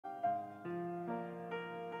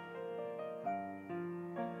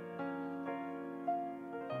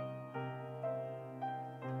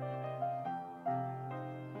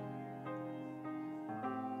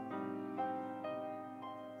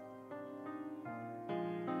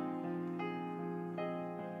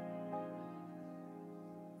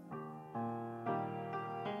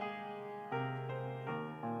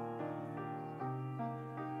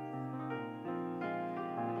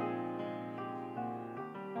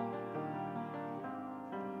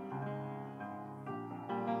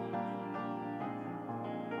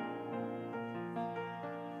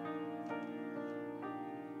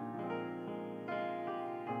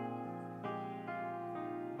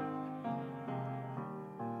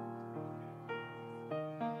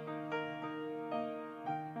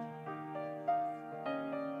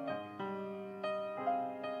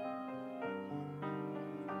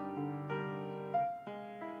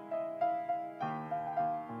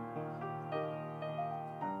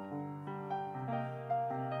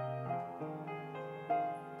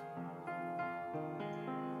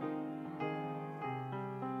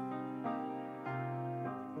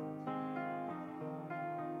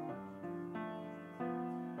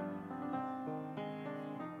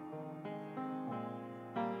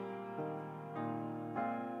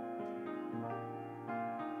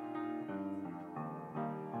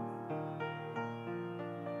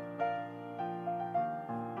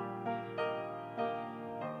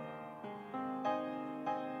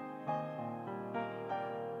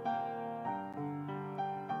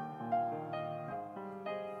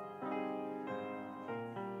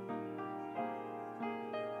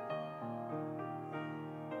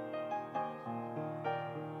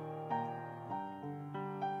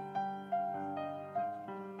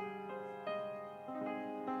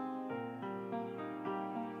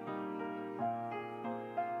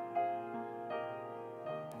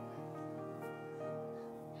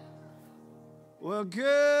Well,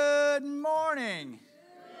 good morning.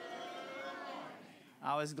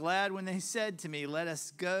 I was glad when they said to me, let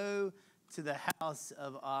us go to the house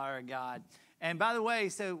of our God. And by the way,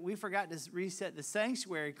 so we forgot to reset the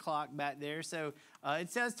sanctuary clock back there. So it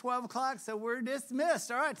says 12 o'clock, so we're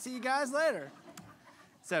dismissed. All right, see you guys later.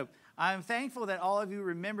 So I'm thankful that all of you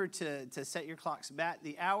remember to set your clocks back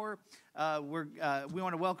the hour. We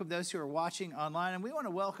want to welcome those who are watching online, and we want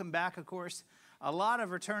to welcome back, of course, a lot of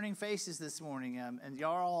returning faces this morning, and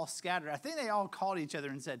y'all are all scattered. I think they all called each other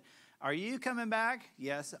and said, are you coming back?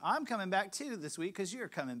 Yes, I'm coming back too this week because you're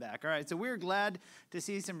coming back. All right, so we're glad to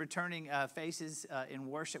see some returning faces in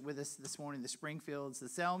worship with us this morning, the Springfields, the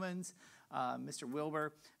Selmans, Mr.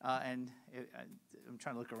 Wilbur, and I'm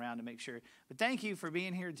trying to look around to make sure. But thank you for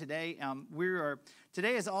being here today.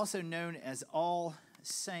 Today is also known as All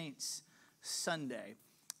Saints Sunday.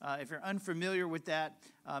 If you're unfamiliar with that,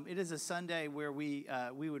 it is a Sunday where we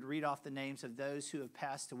would read off the names of those who have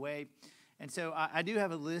passed away. And so I do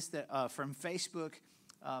have a list that from Facebook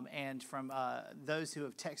and from those who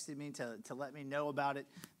have texted me to let me know about it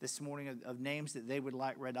this morning of names that they would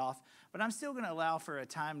like read off. But I'm still going to allow for a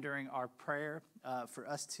time during our prayer for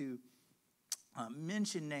us to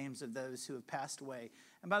mention names of those who have passed away.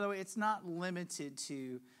 And by the way, it's not limited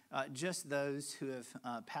to just those who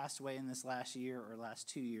have passed away in this last year or last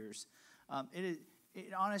 2 years.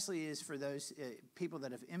 It honestly is for those people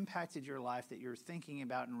that have impacted your life that you're thinking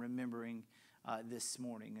about and remembering this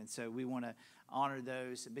morning. And so we want to honor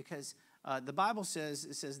those because the Bible says,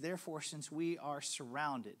 it says, therefore, since we are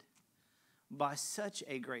surrounded by such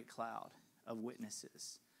a great cloud of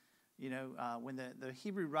witnesses. You know, when the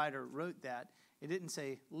Hebrew writer wrote that, it didn't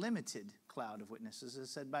say limited cloud of witnesses. It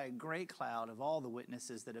said by a great cloud of all the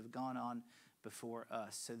witnesses that have gone on before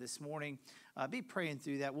us. So this morning, be praying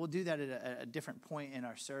through that. We'll do that at a different point in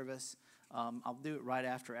our service. I'll do it right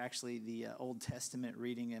after actually the Old Testament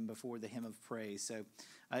reading and before the hymn of praise. So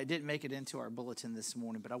it didn't make it into our bulletin this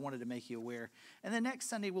morning, but I wanted to make you aware. And then next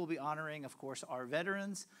Sunday, we'll be honoring, of course, our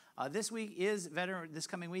veterans. This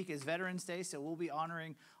coming week is Veterans Day, so we'll be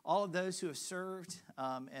honoring all of those who have served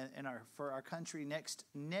for our country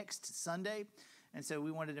next Sunday. And so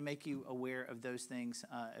we wanted to make you aware of those things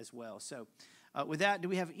as well. So with that, do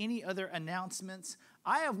we have any other announcements?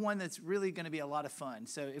 I have one that's really going to be a lot of fun.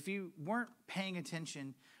 So if you weren't paying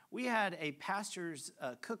attention, we had a pastor's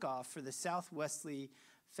cook-off for the South Wesley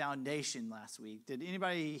Foundation last week. Did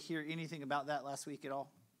anybody hear anything about that last week at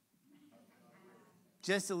all?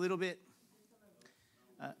 Just a little bit?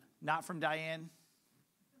 Not from Diane?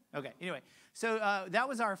 Okay, anyway. So that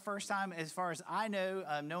was our first time, as far as I know.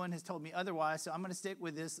 No one has told me otherwise, so I'm going to stick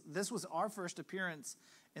with this. This was our first appearance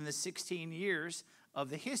in the 16 years of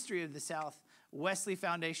the history of the South Wesley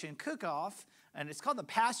Foundation Cook-Off, and it's called the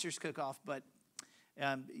Pastor's Cook-Off, but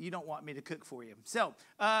you don't want me to cook for you. So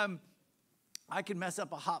I could mess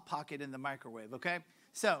up a Hot Pocket in the microwave, okay?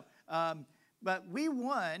 So, but we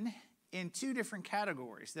won in 2 different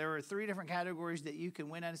categories. There were 3 different categories that you can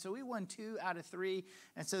win at, so we won 2 out of 3,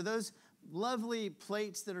 and so those lovely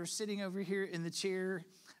plates that are sitting over here in the chair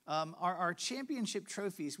are our championship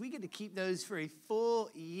trophies. We get to keep those for a full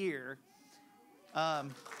year.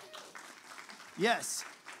 Yes,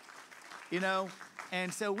 you know,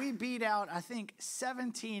 and so we beat out, I think,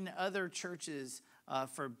 17 other churches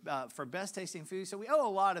for best tasting food. So we owe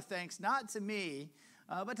a lot of thanks, not to me,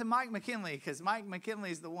 but to Mike McKinley, because Mike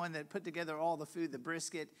McKinley is the one that put together all the food, the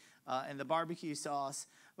brisket and the barbecue sauce.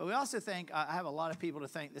 But we also thank, I have a lot of people to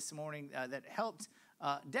thank this morning that helped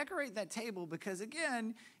decorate that table because,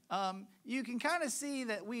 again, you can kind of see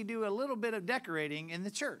that we do a little bit of decorating in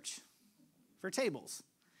the church for tables.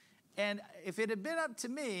 And if it had been up to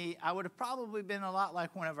me, I would have probably been a lot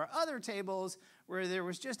like one of our other tables where there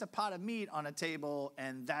was just a pot of meat on a table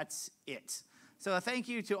and that's it. So thank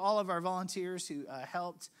you to all of our volunteers who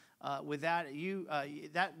helped with that.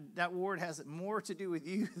 That ward has more to do with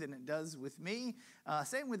you than it does with me.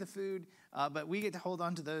 Same with the food, but we get to hold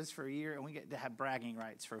on to those for a year, and we get to have bragging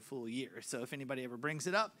rights for a full year. So if anybody ever brings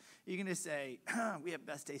it up, you can just say, we have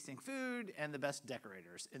best tasting food and the best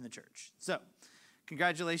decorators in the church. So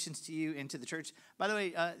congratulations to you and to the church. By the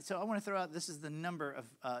way, so I want to throw out, this is the number of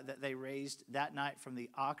that they raised that night from the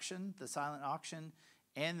auction, the silent auction,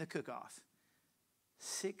 and the cook-off.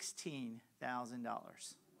 $16,000.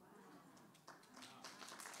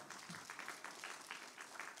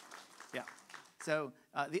 Yeah. So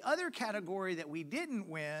the other category that we didn't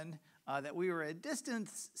win, that we were a distant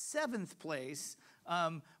 7th place,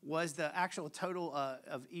 was the actual total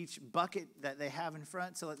of each bucket that they have in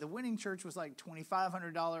front. So the winning church was like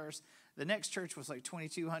 $2,500. The next church was like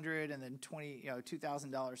 $2,200 and then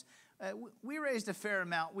 $2,000. We raised a fair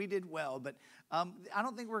amount. We did well, but I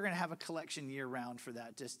don't think we're going to have a collection year round for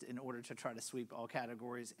that, just in order to try to sweep all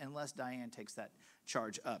categories, unless Diane takes that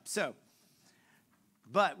charge up. So,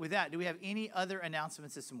 but with that, do we have any other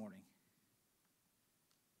announcements this morning?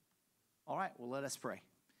 All right, well, let us pray.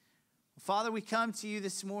 Father, we come to you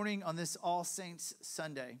this morning on this All Saints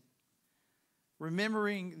Sunday,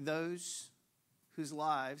 remembering those whose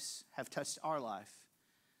lives have touched our life,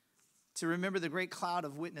 to remember the great cloud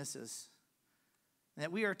of witnesses, and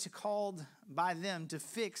that we are called by them to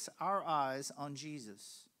fix our eyes on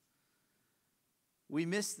Jesus. We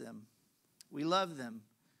miss them, we love them,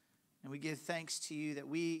 and we give thanks to you that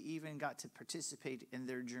we even got to participate in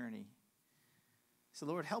their journey. So,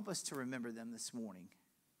 Lord, help us to remember them this morning,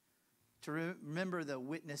 to remember the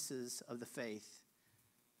witnesses of the faith,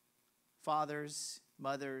 fathers,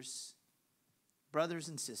 mothers, brothers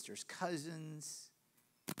and sisters, cousins,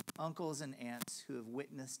 uncles and aunts who have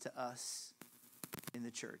witnessed to us in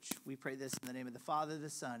the church. We pray this in the name of the Father, the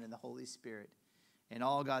Son, and the Holy Spirit. And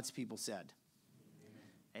all God's people said,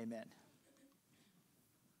 Amen. Amen.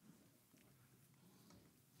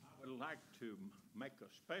 I would like to make a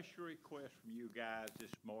special request from you guys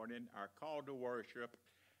this morning. Our call to worship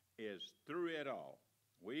is through it all.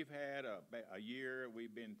 We've had a year.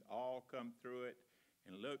 We've been all come through it.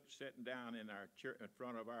 And look, sitting down in our church, in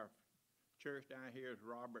front of our church down here is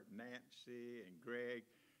Robert, Nancy, and Greg,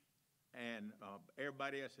 and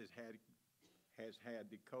everybody else has had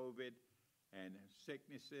the COVID and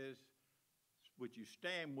sicknesses. Would you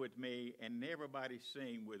stand with me and everybody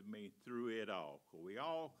sing with me through it all? We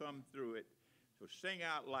all come through it. So sing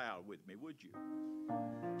out loud with me, would you?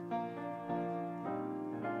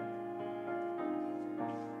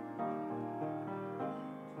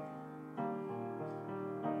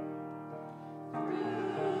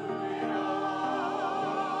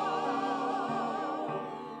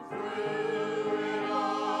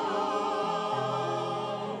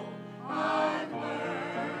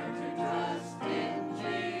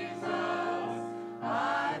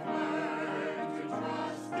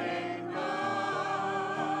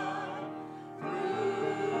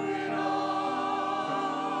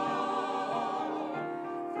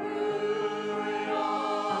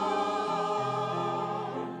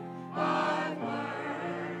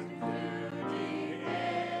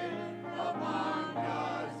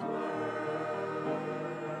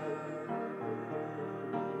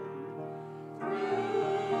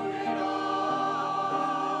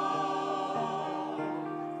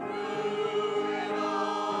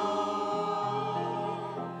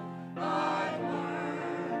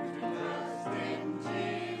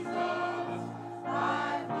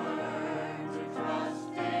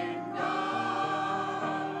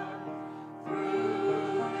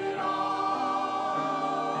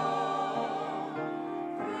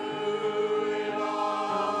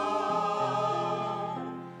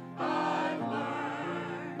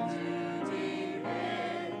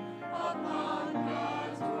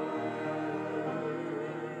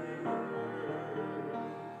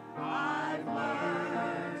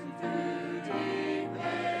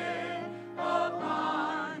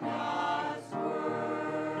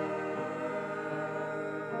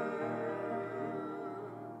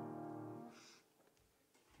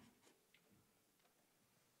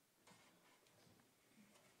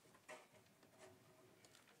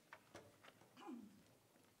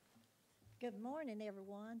 Good morning,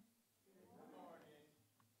 everyone. Good morning.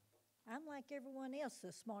 I'm like everyone else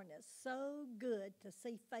this morning. It's so good to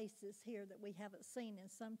see faces here that we haven't seen in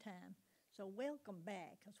some time. So welcome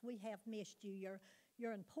back, because we have missed you.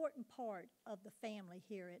 You're an important part of the family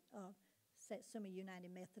here at Satsuma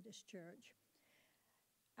United Methodist Church.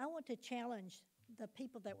 I want to challenge the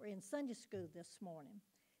people that were in Sunday school this morning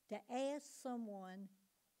to ask someone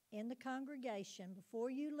in the congregation before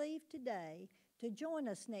you leave today to join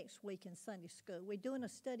us next week in Sunday school. We're doing a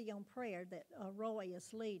study on prayer that Roy is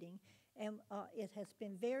leading, and it has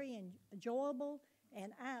been very enjoyable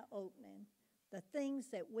and eye-opening, the things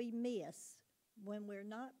that we miss when we're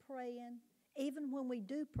not praying, even when we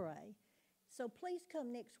do pray. So please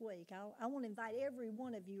come next week. I want to invite every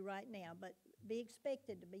one of you right now, but be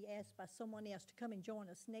expected to be asked by someone else to come and join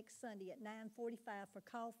us next Sunday at 9:45 for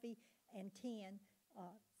coffee and 10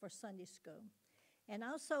 for Sunday school. And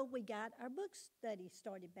also, we got our book study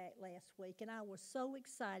started back last week, and I was so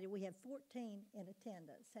excited. We had 14 in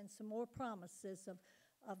attendance and some more promises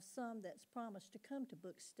of some that's promised to come to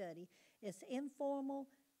book study. It's informal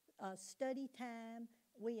study time.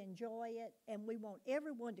 We enjoy it, and we want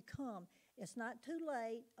everyone to come. It's not too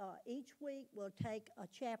late. Each week, we'll take a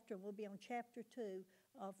chapter, and we'll be on chapter 2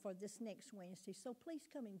 for this next Wednesday. So please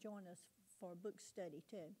come and join us for a book study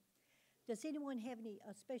too. Does anyone have any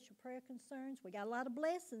special prayer concerns? We got a lot of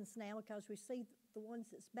blessings now because we see the ones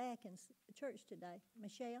that's back in church today.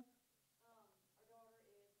 Michelle? Our daughter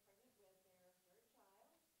is pregnant with their third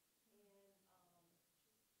child, and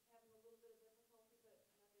she's having a little bit of difficulty, but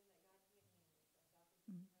nothing that God can't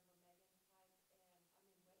handle.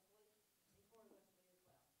 So if y'all can just remember Megan Pike Wesley, and Corey Wesley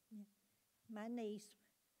as well. Yeah. My niece,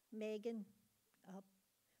 Megan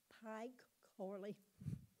Pike Corley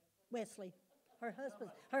Wesley.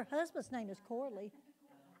 Her husband's name is Corley.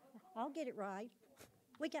 I'll get it right.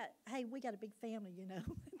 We got a big family, you know.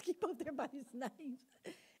 Keep up everybody's names.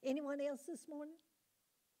 Anyone else this morning?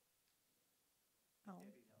 Oh.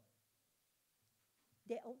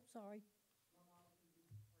 Sorry. My mom can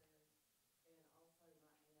use prayers, and also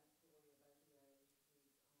my aunt Gloria, both of those, who's fighting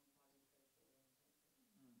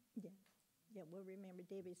critical illness. Yeah, we'll remember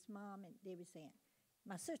Debbie's mom and Debbie's aunt.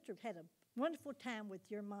 My sister had a wonderful time with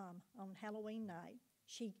your mom on Halloween night.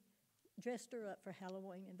 She dressed her up for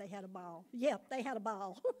Halloween, and they had a ball. Yep, they had a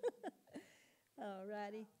ball. All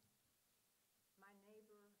righty. My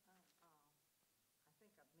neighbor, I think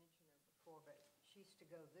I've mentioned her before, but she's to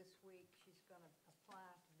go this week. She's going to apply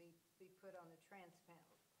to be put on the transplant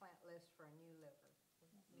list for a new liver.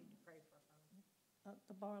 We need to pray for her.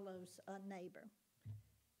 The Barlow's neighbor.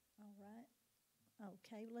 All right.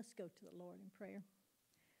 Okay, let's go to the Lord in prayer.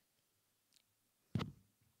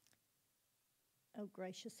 Oh,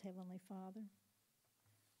 gracious Heavenly Father,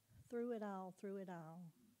 through it all,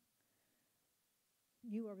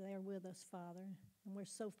 you are there with us, Father, and we're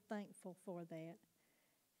so thankful for that.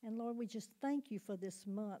 And Lord, we just thank you for this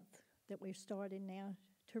month that we're starting now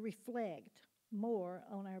to reflect more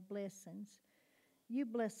on our blessings. You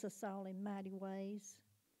bless us all in mighty ways.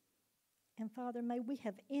 And Father, may we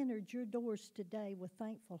have entered your doors today with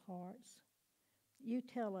thankful hearts. You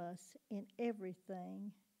tell us in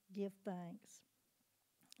everything, give thanks.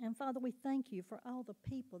 And Father, we thank you for all the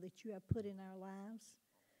people that you have put in our lives,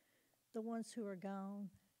 the ones who are gone,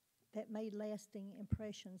 that made lasting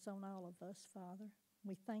impressions on all of us, Father.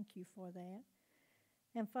 We thank you for that.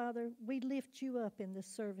 And Father, we lift you up in this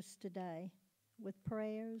service today with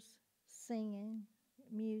prayers, singing,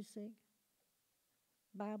 music,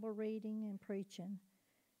 Bible reading, and preaching.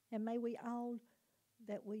 And may we all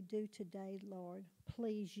that we do today, Lord,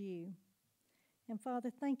 please you. And Father,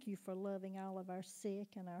 thank you for loving all of our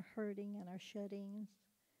sick and our hurting and our shut-ins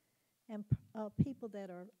and people that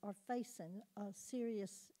are facing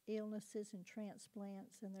serious illnesses and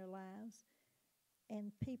transplants in their lives,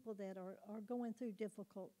 and people that are going through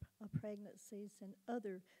difficult pregnancies and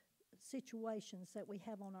other situations that we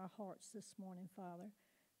have on our hearts this morning, Father.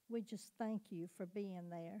 We just thank you for being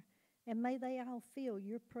there. And may they all feel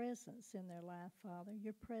your presence in their life, Father,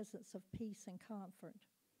 your presence of peace and comfort.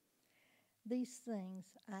 These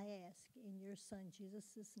things I ask in your Son,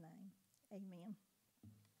 Jesus' name. Amen.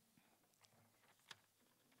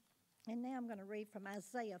 And now I'm going to read from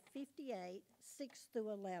Isaiah 58, 6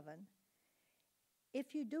 through 11.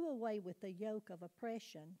 If you do away with the yoke of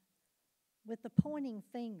oppression, with the pointing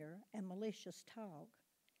finger and malicious talk,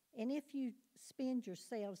 and if you spend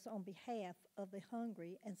yourselves on behalf of the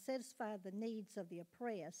hungry and satisfy the needs of the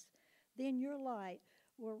oppressed, then your light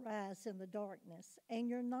will rise in the darkness, and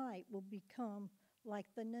your night will become like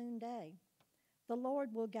the noonday. The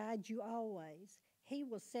Lord will guide you always. He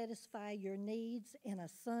will satisfy your needs in a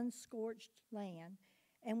sun-scorched land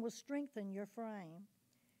and will strengthen your frame.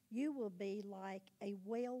 You will be like a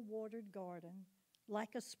well-watered garden,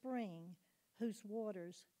 like a spring whose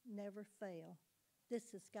waters never fail.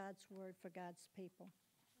 This is God's word for God's people.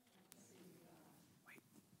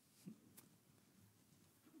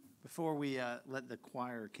 Before we let the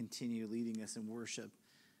choir continue leading us in worship,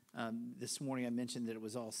 this morning I mentioned that it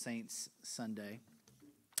was All Saints Sunday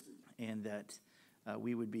and that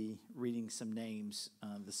we would be reading some names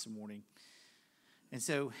this morning. And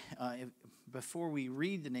so before we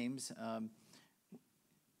read the names, a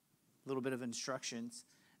little bit of instructions.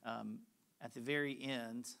 At the very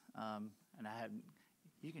end, and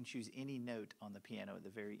you can choose any note on the piano at the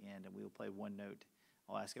very end, and we will play one note.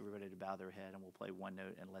 I'll ask everybody to bow their head, and we'll play one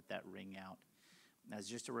note and let that ring out as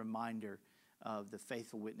just a reminder of the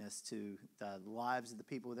faithful witness to the lives of the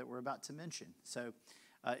people that we're about to mention. So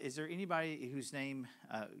is there anybody whose name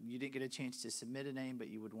you didn't get a chance to submit a name, but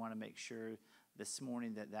you would want to make sure this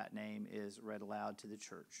morning that name is read aloud to the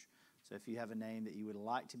church? So if you have a name that you would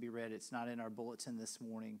like to be read, it's not in our bulletin this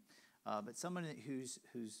morning, but someone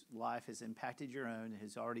whose life has impacted your own,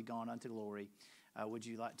 has already gone unto glory, would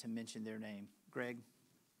you like to mention their name? Greg?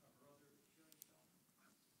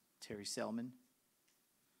 Terry Selman.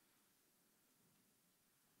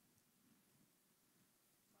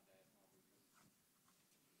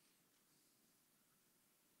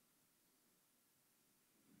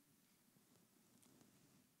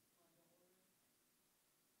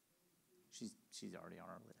 she's already on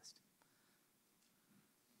our list.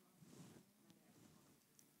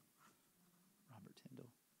 Robert Tyndall.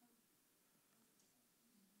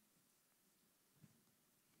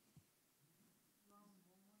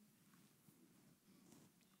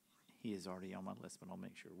 He is already on my list, but I'll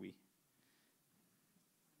make sure we.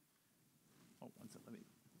 Oh, one second. Let me.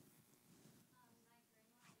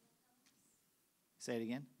 Say it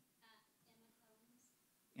again.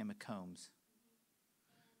 Emma Combs.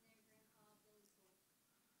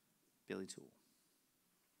 Billy Toole.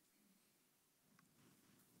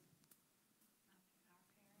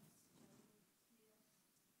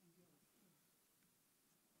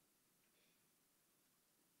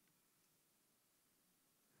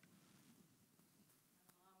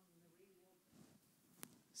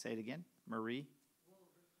 Say it again. Marie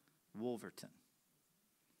Wolverton.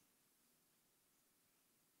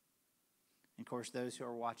 And of course, those who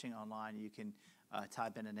are watching online, you can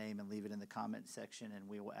type in a name and leave it in the comment section, and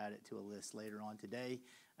we will add it to a list later on today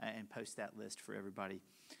and post that list for everybody.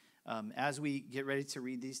 As we get ready to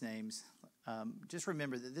read these names, just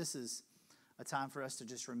remember that this is a time for us to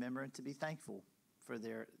just remember and to be thankful for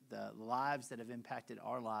the lives that have impacted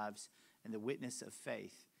our lives and the witness of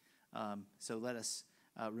faith. So let us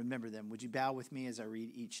remember them. Would you bow with me as I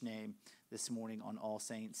read each name this morning on All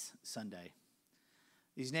Saints Sunday?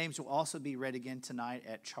 These names will also be read again tonight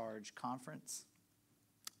at Charge Conference.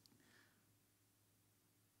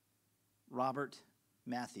 Robert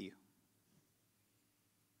Matthew.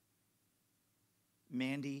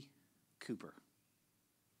 Mandy Cooper.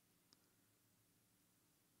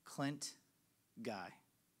 Clint Guy.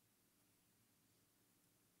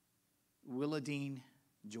 Willadine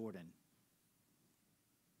Jordan.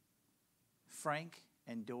 Frank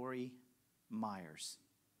and Dory Myers.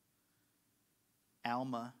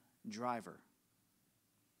 Alma Driver.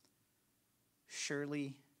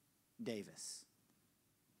 Shirley Davis.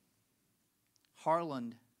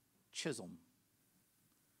 Harland Chisholm.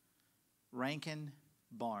 Rankin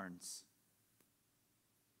Barnes.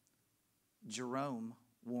 Jerome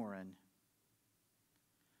Warren.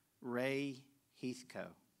 Ray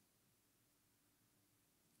Heathcote.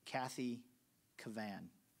 Kathy Cavan.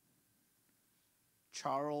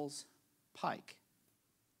 Charles Pike.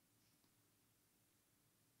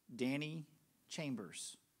 Danny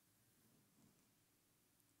Chambers.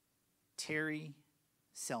 Terry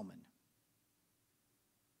Selman.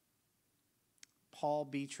 Paul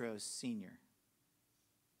Betros Sr.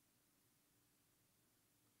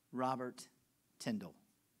 Robert Tyndall.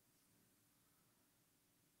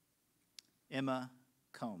 Emma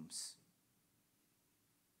Combs.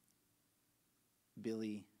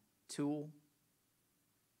 Billy Toole.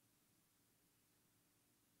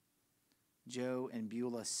 Joe and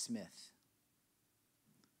Beulah Smith.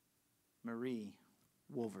 Marie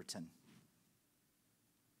Wolverton.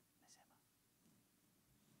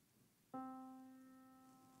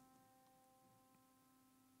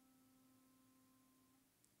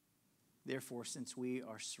 Therefore, since we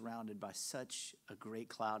are surrounded by such a great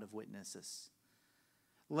cloud of witnesses,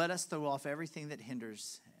 let us throw off everything that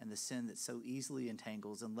hinders and the sin that so easily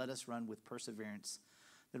entangles, and let us run with perseverance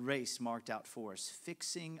the race marked out for us,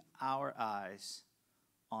 fixing our eyes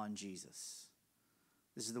on Jesus.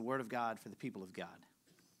 This is the word of God for the people of God.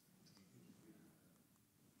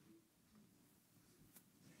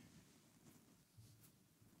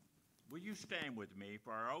 Will you stand with me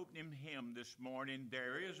for our opening hymn this morning,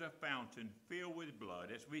 There is a Fountain Filled with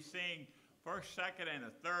Blood, as we sing first, second, and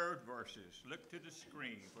the third verses. Look to the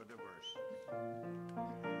screen for the verses.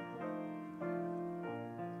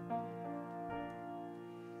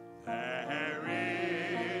 There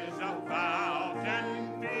is a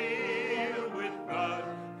fountain filled with blood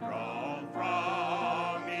drawn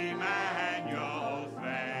from Emmanuel's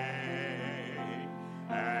vein,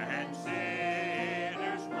 and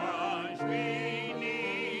sinners plunge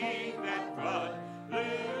beneath that flood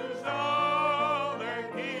lose all their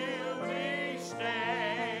guilty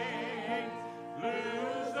stains,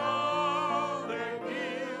 lose all their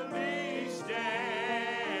guilty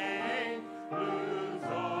stains, lose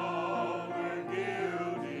all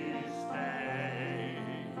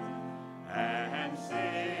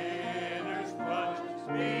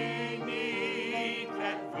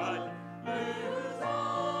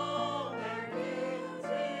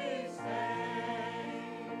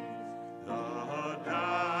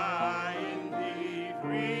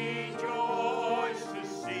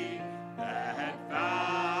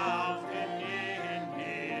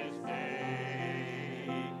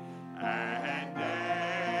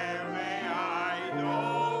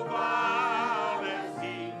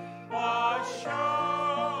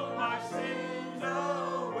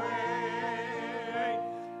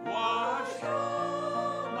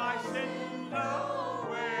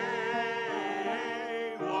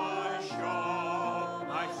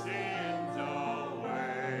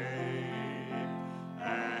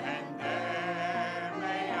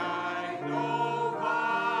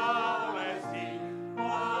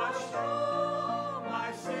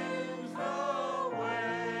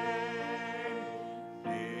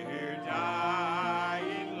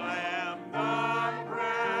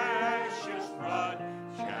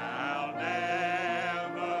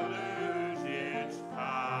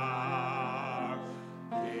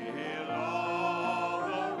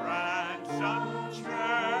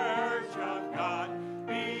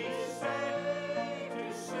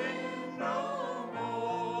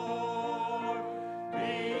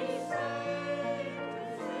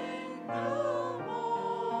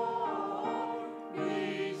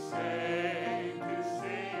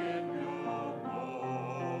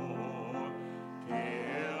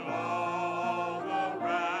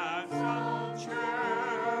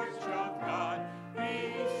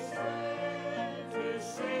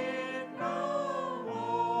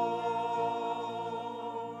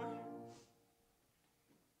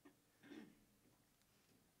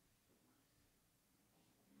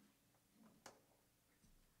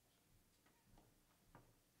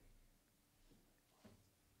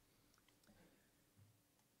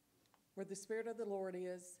Where the Spirit of the Lord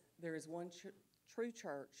is, there is one true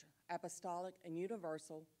church, apostolic and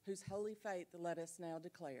universal, whose holy faith let us now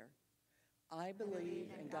declare. I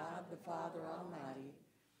believe in God the Father Almighty,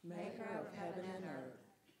 maker of heaven and earth,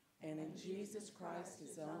 and in Jesus Christ,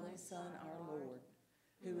 his only Son, our Lord,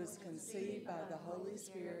 who was conceived by the Holy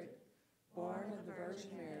Spirit, born of the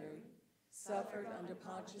Virgin Mary, suffered under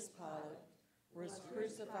Pontius Pilate, was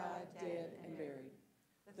crucified, dead, and buried.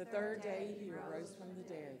 The third day he arose from the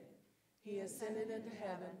dead. He ascended into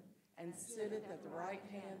heaven and sitteth at the right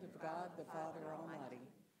hand of God the Father Almighty.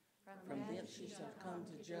 From thence he shall come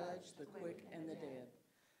to judge the quick and the dead.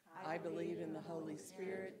 I believe in the Holy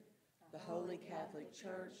Spirit, the Holy Catholic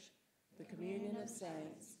Church, the communion of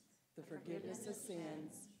saints, the forgiveness of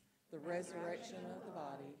sins, the resurrection of the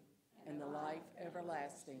body, and the life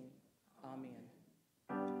everlasting. Amen.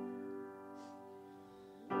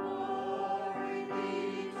 Glory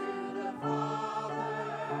be to the Father,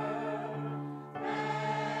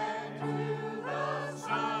 and to the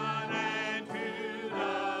Son, and to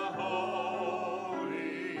the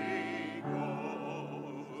Holy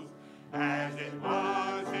Ghost, as it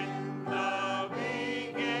was in the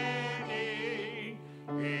beginning,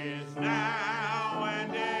 is now,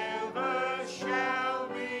 and ever shall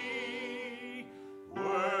be,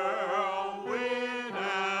 world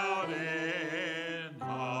without end.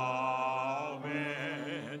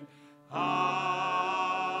 Amen. Amen.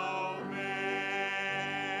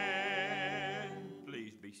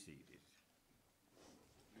 Please be seated.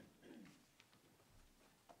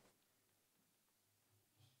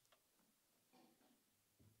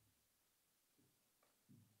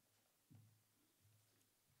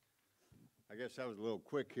 I guess I was a little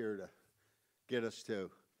quick here to get us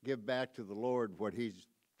to give back to the Lord what he's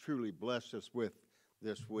truly blessed us with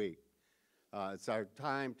this week. It's our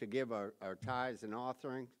time to give our tithes and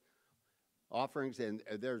offerings, and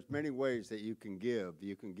there's many ways that you can give.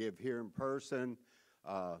 You can give here in person.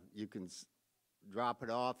 You can drop it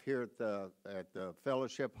off here at the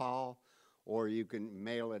fellowship hall, or you can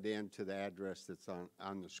mail it in to the address that's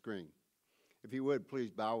on the screen. If you would,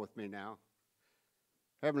 please bow with me now.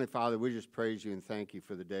 Heavenly Father, we just praise you and thank you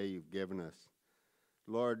for the day you've given us.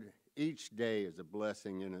 Lord, each day is a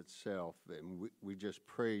blessing in itself, and we just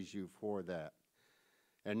praise you for that.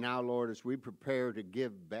 And now, Lord, as we prepare to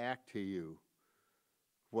give back to you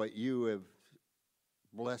what you have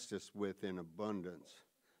blessed us with in abundance,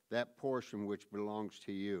 that portion which belongs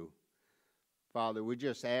to you, Father, we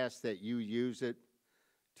just ask that you use it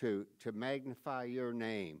to magnify your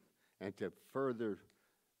name and to further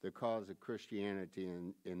the cause of Christianity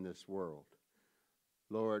in this world.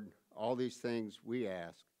 Lord, all these things we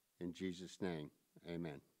ask in Jesus' name.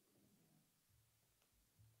 Amen.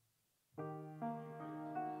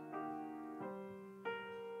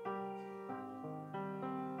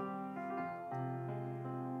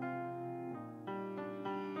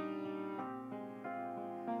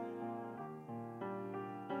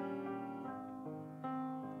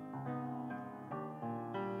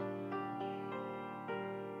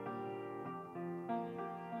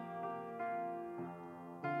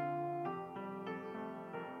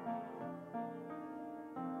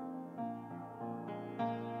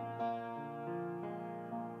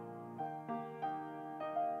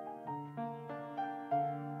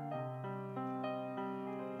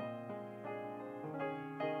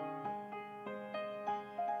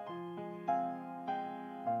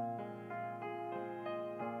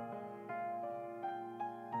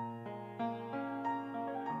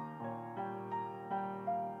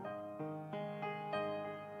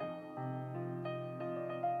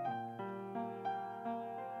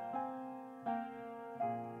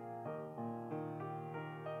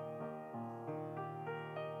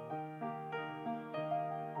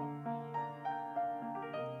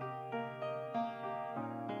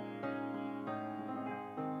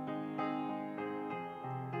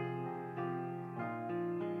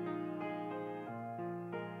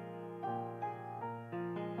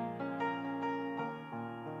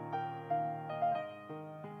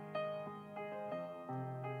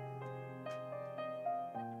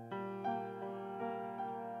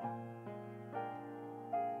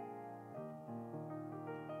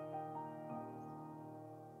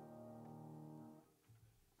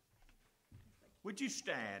 Would you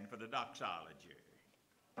stand for the doxology?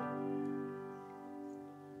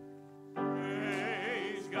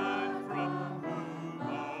 Praise God from whom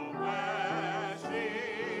all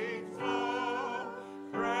blessings flow.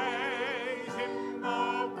 Praise him,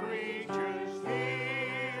 all creatures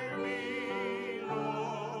here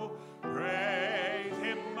below. Praise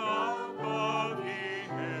him above, ye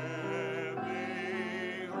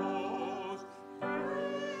heavenly hosts.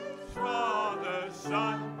 Praise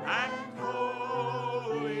Son, and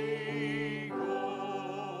Holy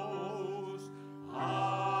Ghost.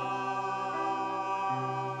 Amen.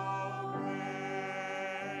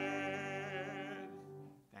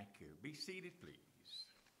 Thank you. Be seated, please.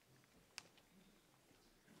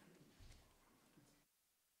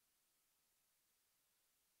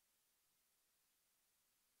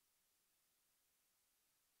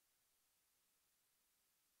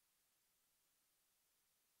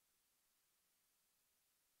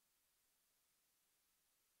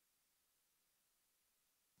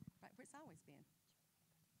 Right where it's always been.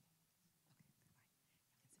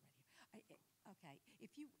 Okay, all right.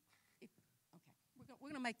 Y'all can sit right here. Okay, we're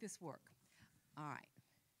gonna make this work. All right.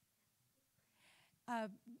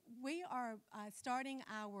 We are starting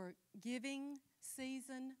our giving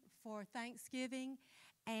season for Thanksgiving,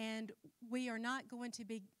 and we are not going to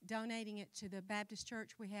be donating it to the Baptist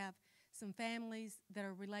Church. We have some families that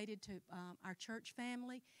are related to our church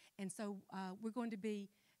family, and so we're going to be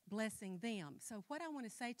blessing them. So what I want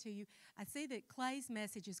to say to you, I see that Clay's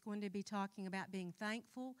message is going to be talking about being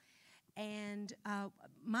thankful, and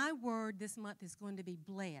my word this month is going to be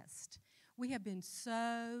blessed. We have been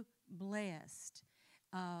so blessed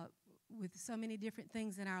with so many different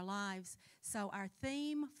things in our lives. So our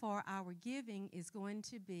theme for our giving is going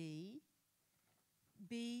to be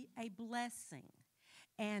a blessing.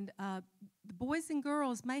 And the boys and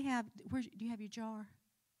girls may have, do you have your jar?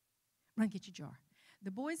 Run, get your jar.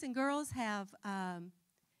 The boys and girls have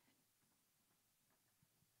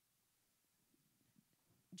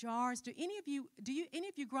jars. Do any of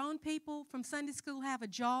you grown people from Sunday school have a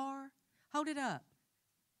jar? Hold it up.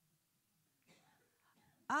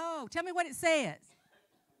 Oh, tell me what it says.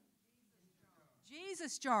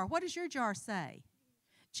 Jesus jar. What does your jar say?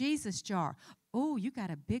 Jesus jar. Oh, you got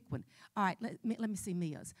a big one. All right, let me see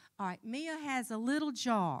Mia's. All right, Mia has a little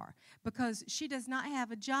jar because she does not have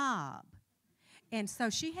a job. And so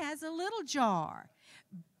she has a little jar.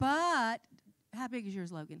 But how big is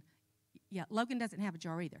yours, Logan? Yeah, Logan doesn't have a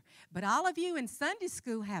jar either. But all of you in Sunday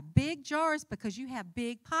school have big jars because you have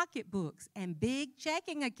big pocketbooks and big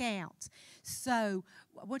checking accounts. So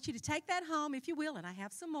I want you to take that home, if you will, and I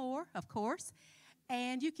have some more, of course.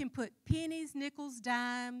 And you can put pennies, nickels,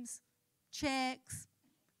 dimes, checks,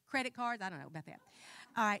 credit cards. I don't know about that.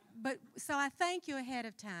 All right, but so I thank you ahead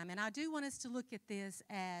of time. And I do want us to look at this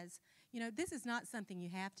as, this is not something you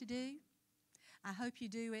have to do. I hope you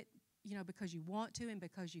do it because you want to and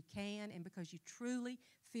because you can and because you truly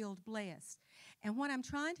feel blessed. And what I'm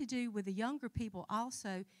trying to do with the younger people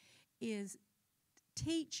also is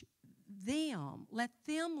teach them, let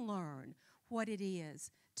them learn what it is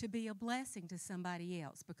to be a blessing to somebody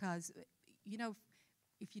else because,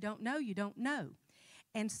 if you don't know, you don't know.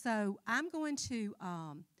 And so I'm going to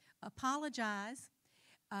apologize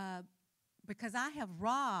because I have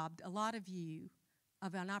robbed a lot of you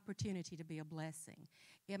of an opportunity to be a blessing.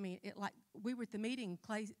 I mean, like we were at the meeting,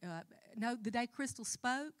 the day Crystal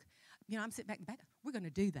spoke, I'm sitting back in the back. We're going to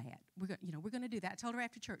do that. We're going to do that. I told her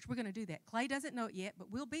after church, we're going to do that. Clay doesn't know it yet, but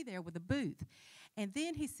we'll be there with a booth. And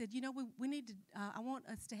then he said, we need to, I want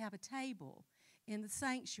us to have a table in the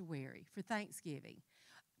sanctuary for Thanksgiving.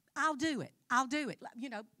 I'll do it.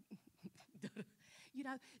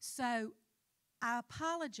 So I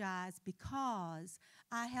apologize because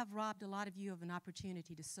I have robbed a lot of you of an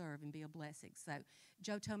opportunity to serve and be a blessing. So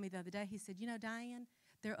Joe told me the other day, he said, Diane,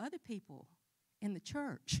 there are other people in the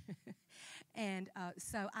church. And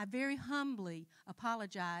so I very humbly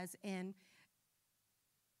apologize. And,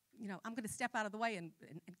 I'm going to step out of the way and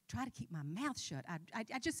try to keep my mouth shut.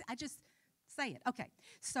 I just say it. Okay.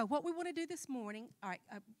 So what we want to do this morning, all right,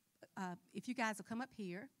 if you guys will come up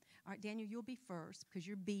here. All right, Daniel, you'll be first because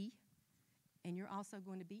you're B. And you're also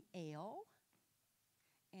going to be L.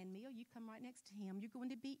 And Mia, you come right next to him. You're going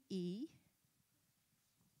to be E.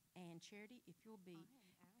 And Charity, if you'll be...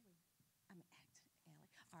 Allie.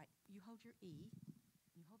 All right, you hold your E.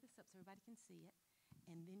 You hold this up so everybody can see it.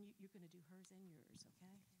 And then you're going to do hers and yours,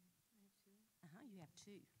 okay? I have two. You have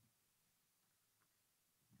two.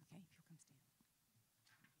 Okay, if you'll come stand.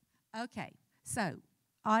 Okay, so,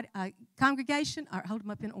 congregation, all right, hold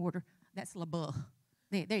them up in order. That's LaBeouf.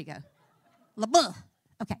 There you go. LaBeouf.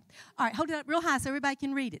 Okay. All right, hold it up real high so everybody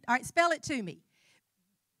can read it. All right, spell it to me.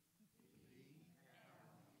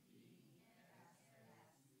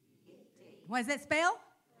 What does that spell?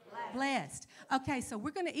 Blessed. Okay, so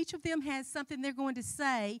we're going to, each of them has something they're going to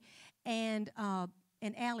say, and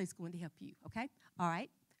Allie's going to help you, okay? All right?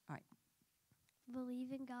 All right.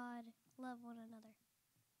 Believe in God, love one another.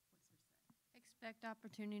 Expect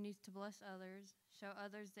opportunities to bless others. Show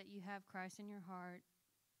others that you have Christ in your heart.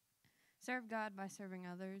 Serve God by serving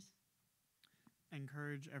others.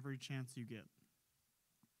 encourage every chance you get.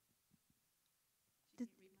 Is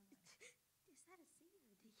that a C or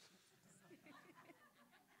a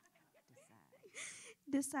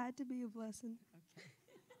D? Decide to be a blessing.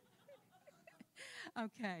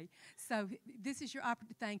 Okay, so this is your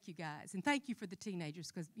opportunity. Thank you, guys. And thank you for the teenagers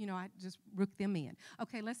because, I just rooked them in.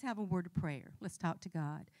 Okay, let's have a word of prayer. Let's talk to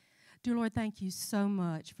God. Dear Lord, thank you so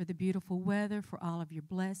much for the beautiful weather, for all of your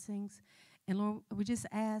blessings. And Lord, we just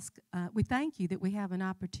ask, we thank you that we have an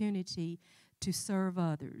opportunity to serve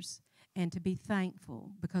others and to be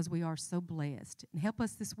thankful because we are so blessed. And help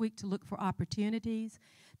us this week to look for opportunities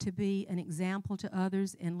to be an example to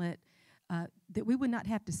others and that we would not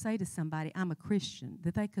have to say to somebody, I'm a Christian,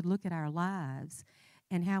 that they could look at our lives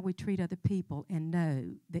and how we treat other people and know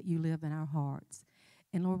that you live in our hearts.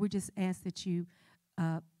 And Lord, we just ask that you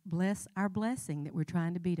bless our blessing that we're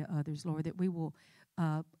trying to be to others, Lord, that we will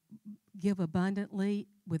give abundantly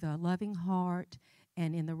with a loving heart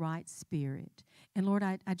and in the right spirit. And Lord,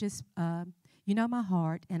 I just, you know my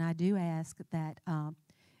heart, and I do ask that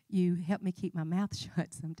you help me keep my mouth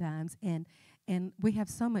shut sometimes. And we have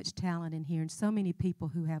so much talent in here and so many people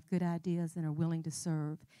who have good ideas and are willing to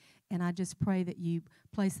serve. And I just pray that you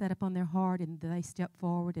place that upon their heart and they step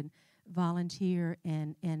forward and volunteer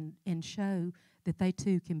and show that they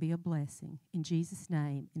too can be a blessing. In Jesus'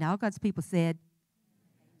 name. And all God's people said,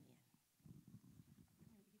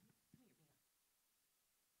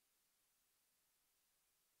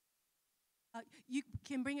 you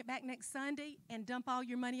can bring it back next Sunday and dump all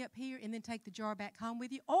your money up here and then take the jar back home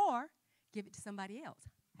with you, or give it to somebody else.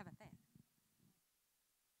 How about that?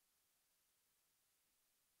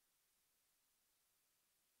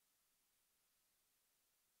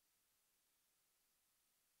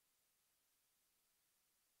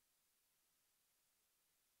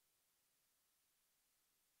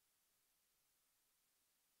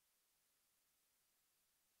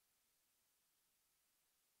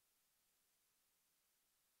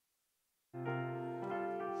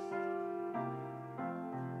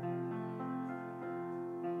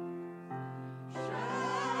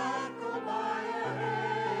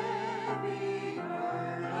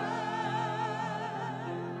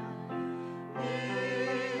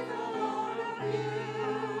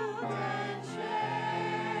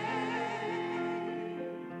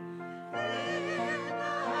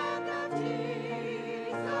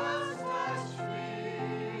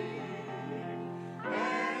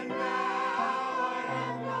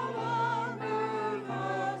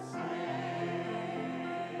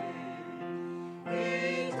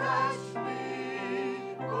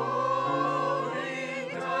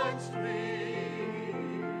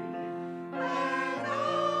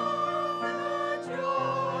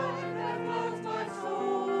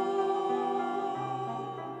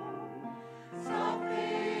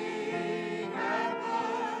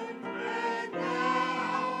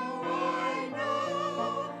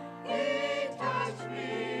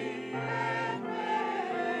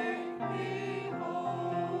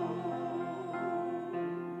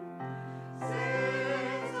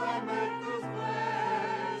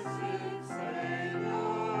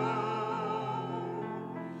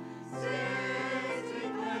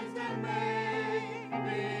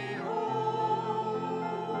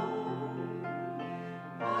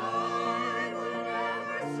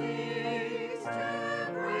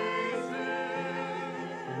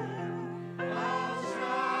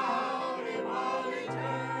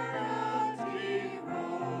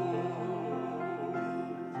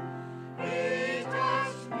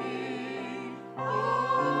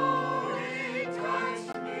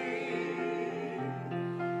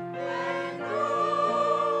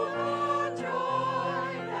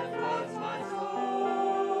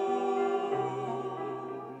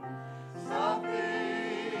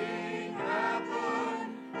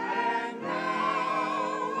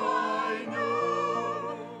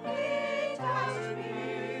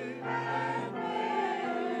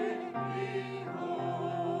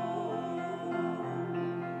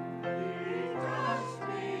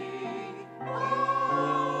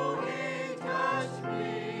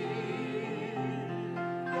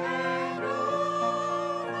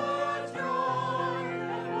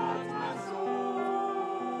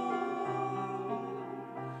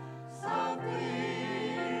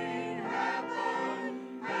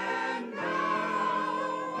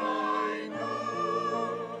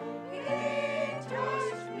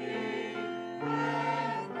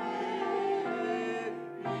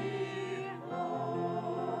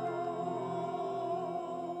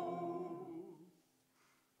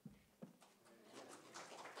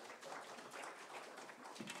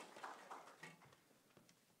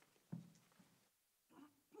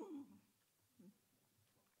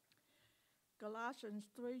 Colossians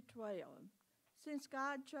 3:12. Since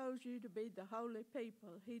God chose you to be the holy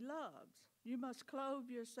people he loves, you must clothe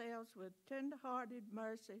yourselves with tender-hearted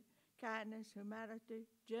mercy, kindness, humanity,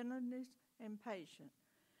 gentleness, and patience.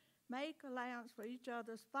 Make allowance for each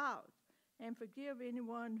other's faults and forgive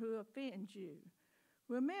anyone who offends you.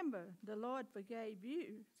 Remember, the Lord forgave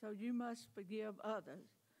you, so you must forgive others.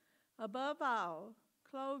 Above all,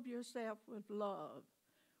 clothe yourself with love,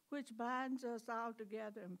 which binds us all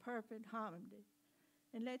together in perfect harmony.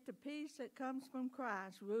 And let the peace that comes from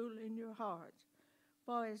Christ rule in your hearts.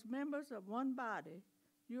 For as members of one body,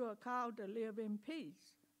 you are called to live in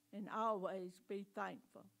peace and always be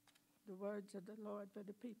thankful. The words of the Lord for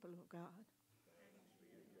the people of God.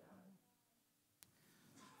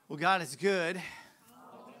 Well, God is good.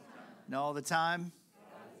 And all the time.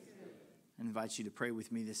 I invite you to pray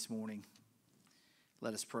with me this morning.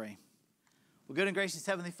 Let us pray. Well, good and gracious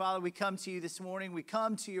Heavenly Father, we come to you this morning. We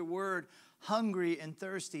come to your word hungry and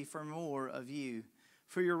thirsty for more of you,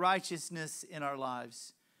 for your righteousness in our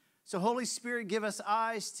lives. So, Holy Spirit, give us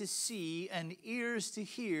eyes to see and ears to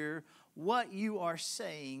hear what you are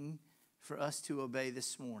saying for us to obey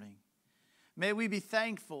this morning. May we be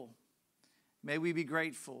thankful. May we be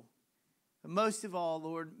grateful. But most of all,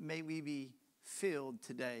 Lord, may we be filled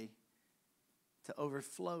today to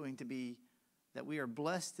overflowing, to be that we are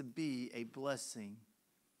blessed to be a blessing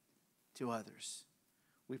to others.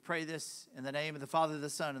 We pray this in the name of the Father, the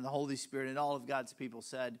Son, and the Holy Spirit, and all of God's people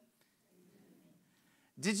said.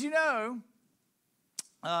 Did you know,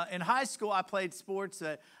 in high school I played sports.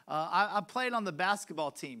 I played on the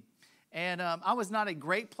basketball team. And I was not a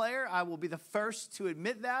great player. I will be the first to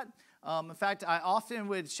admit that. In fact, I often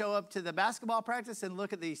would show up to the basketball practice and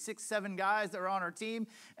look at the 6, 7 guys that are on our team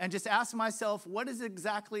and just ask myself, what is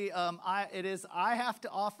exactly it is I have to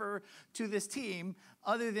offer to this team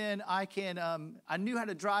other than I knew how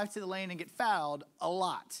to drive to the lane and get fouled a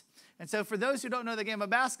lot. And so for those who don't know the game of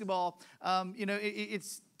basketball,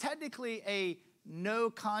 it's technically a no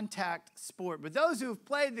contact sport. But those who have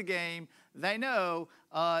played the game, they know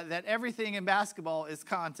that everything in basketball is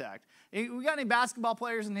contact. We got any basketball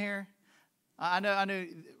players in here? I know,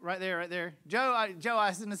 right there. Joe, I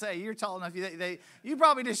was going to say, you're tall enough. You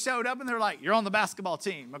probably just showed up and they're like, you're on the basketball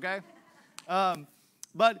team, okay?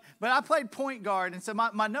 But I played point guard, and so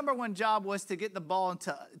my number one job was to get the ball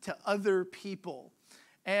to other people.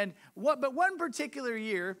 But one particular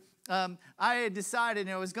year, I had decided,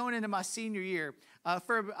 I was going into my senior year,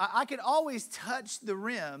 I could always touch the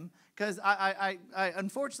rim because I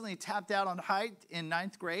unfortunately tapped out on height in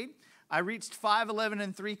 9th grade. I reached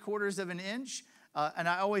 5'11 3/4 of an inch, and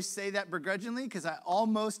I always say that begrudgingly because I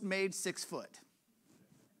almost made 6 foot.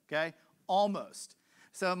 Okay, almost.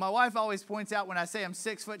 So my wife always points out when I say I'm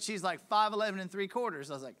 6 foot, she's like 5'11 3/4.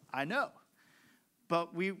 I was like, I know.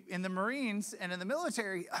 But we, in the Marines and in the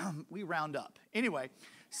military, we round up. Anyway,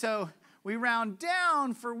 so we round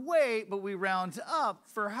down for weight, but we round up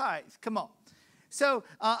for height. Come on. So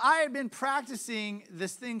I had been practicing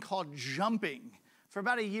this thing called jumping for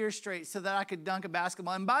about a year straight so that I could dunk a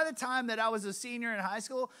basketball. And by the time that I was a senior in high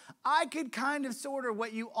school, I could kind of sort of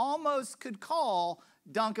what you almost could call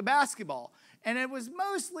dunk a basketball. And it was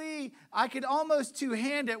mostly, I could almost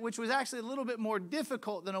two-hand it, which was actually a little bit more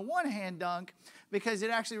difficult than a one-hand dunk because it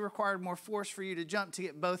actually required more force for you to jump to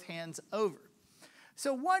get both hands over.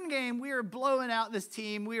 So one game, we were blowing out this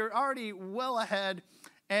team. We were already well ahead,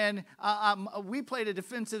 and we played a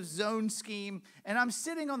defensive zone scheme, and I'm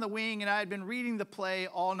sitting on the wing, and I had been reading the play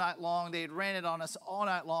all night long. They had ran it on us all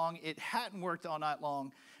night long. It hadn't worked all night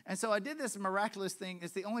long. And so I did this miraculous thing.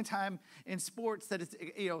 It's the only time in sports that it's,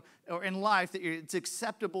 or in life that it's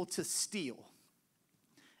acceptable to steal.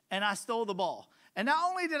 And I stole the ball. And not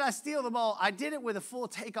only did I steal the ball, I did it with a full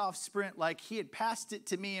takeoff sprint like he had passed it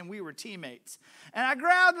to me and we were teammates. And I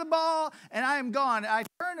grabbed the ball and I am gone. I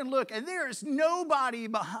turn and look and there is nobody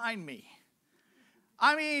behind me.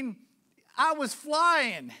 I mean, I was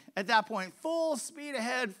flying at that point, full speed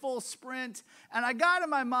ahead, full sprint. And I got in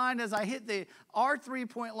my mind as I hit the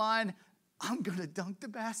R3-point line, I'm going to dunk the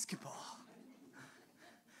basketball.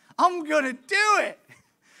 I'm going to do it.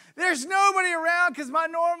 There's nobody around because my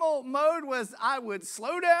normal mode was I would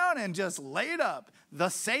slow down and just lay it up, the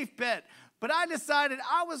safe bet. But I decided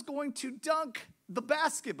I was going to dunk the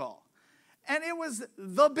basketball. And it was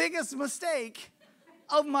the biggest mistake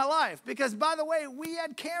of my life because, by the way, we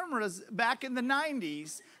had cameras back in the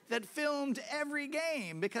 90s that filmed every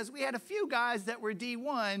game because we had a few guys that were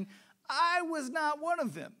D1. I was not one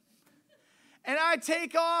of them. And I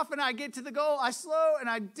take off and I get to the goal. I slow and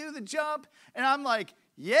I do the jump and I'm like,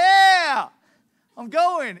 yeah, I'm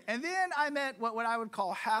going. And then I met what I would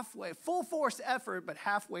call halfway, full force effort, but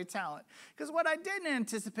halfway talent. Because what I didn't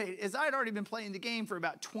anticipate is I'd already been playing the game for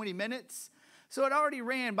about 20 minutes. So it already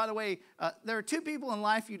ran. By the way, there are two people in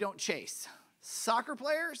life you don't chase: soccer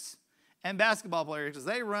players and basketball players, because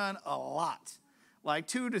they run a lot, like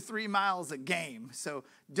 2 to 3 miles a game. So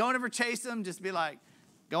don't ever chase them. Just be like,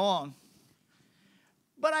 go on.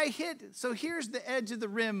 But I hit, so here's the edge of the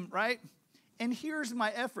rim, right? And here's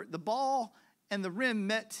my effort. The ball and the rim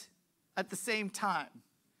met at the same time.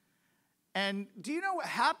 And do you know what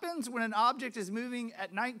happens when an object is moving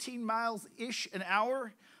at 19 miles-ish an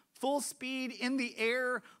hour, full speed in the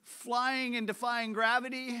air, flying and defying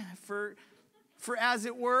gravity for as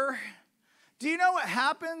it were? Do you know what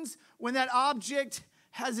happens when that object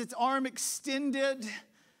has its arm extended?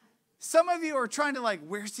 Some of you are trying to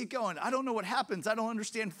where's he going? I don't know what happens. I don't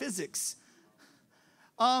understand physics.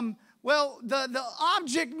 Well, the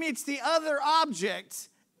object meets the other object,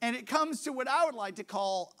 and it comes to what I would like to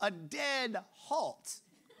call a dead halt.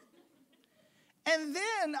 And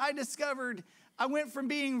then I discovered I went from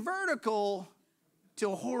being vertical to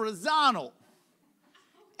horizontal.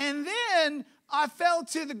 And then I fell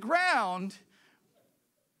to the ground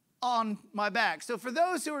on my back. So for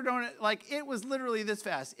those who are doing it, it was literally this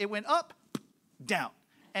fast. It went up, down,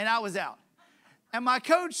 and I was out. And my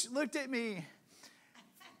coach looked at me.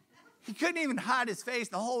 He couldn't even hide his face.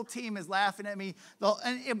 The whole team is laughing at me.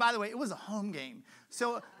 And by the way, it was a home game.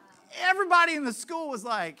 So everybody in the school was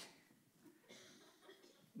like,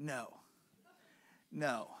 no.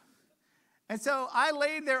 And so I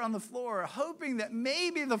laid there on the floor hoping that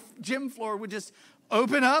maybe the gym floor would just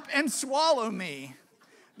open up and swallow me,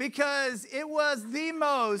 because it was the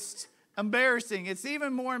most embarrassing. It's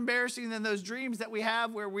even more embarrassing than those dreams that we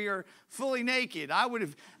have where we are fully naked. I would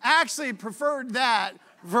have actually preferred that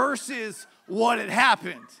versus what had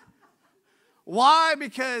happened. Why?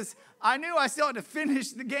 Because I knew I still had to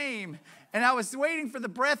finish the game, and I was waiting for the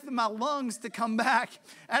breath of my lungs to come back,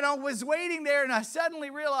 and I was waiting there, and I suddenly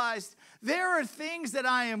realized there are things that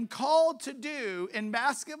I am called to do in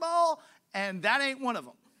basketball, and that ain't one of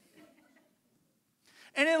them.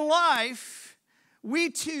 And in life, we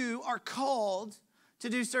too are called to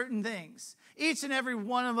do certain things. Each and every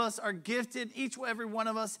one of us are gifted. Each and every one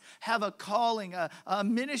of us have a calling, a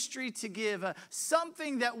ministry to give,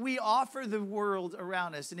 something that we offer the world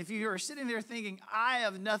around us. And if you are sitting there thinking, I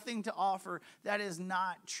have nothing to offer, that is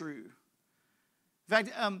not true. In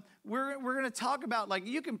fact, we're going to talk about,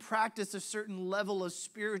 you can practice a certain level of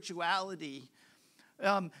spirituality,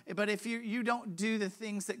 but if you don't do the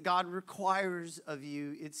things that God requires of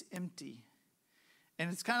you, it's empty. And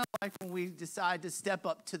it's kind of like when we decide to step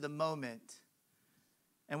up to the moment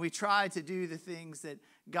and we try to do the things that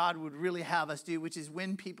God would really have us do, which is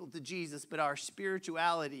win people to Jesus, but our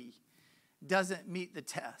spirituality doesn't meet the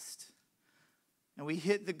test. And we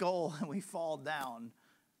hit the goal and we fall down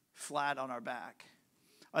flat on our back.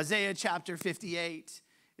 Isaiah chapter 58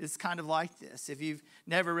 is kind of like this. If you've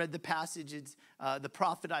never read the passage, it's the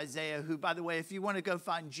prophet Isaiah, who, by the way, if you want to go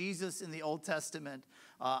find Jesus in the Old Testament,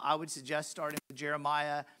 I would suggest starting with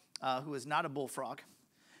Jeremiah, who is not a bullfrog,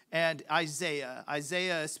 and Isaiah,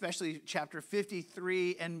 especially chapter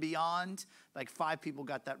 53 and beyond. 5 people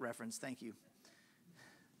got that reference. Thank you.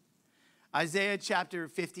 Isaiah chapter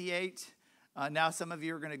 58. Now some of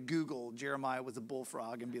you are going to Google Jeremiah was a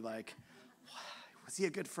bullfrog and be like, was he a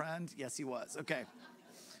good friend? Yes, he was. Okay.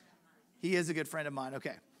 He is a good friend of mine.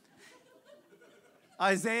 Okay.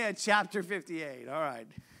 Isaiah chapter 58. All right.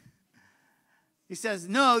 He says,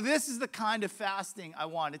 no, this is the kind of fasting I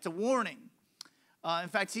want. It's a warning. In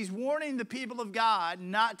fact, he's warning the people of God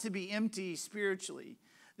not to be empty spiritually.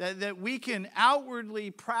 That we can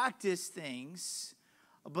outwardly practice things,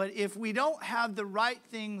 but if we don't have the right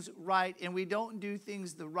things right and we don't do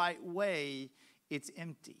things the right way, it's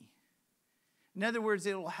empty. In other words,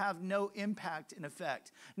 it will have no impact and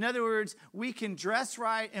effect. In other words, we can dress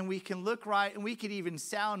right and we can look right and we can even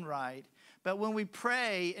sound right. But when we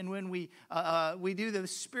pray and when we do the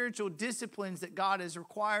spiritual disciplines that God has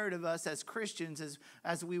required of us as Christians,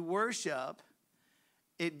 as we worship,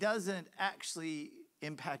 it doesn't actually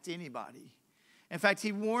impact anybody. In fact,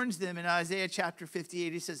 he warns them in Isaiah chapter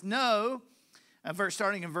 58. He says, no,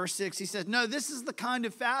 starting in verse 6, he says, no, this is the kind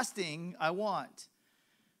of fasting I want.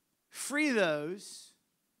 Free those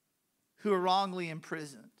who are wrongly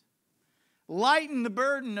imprisoned. Lighten the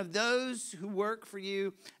burden of those who work for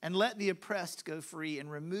you, and let the oppressed go free, and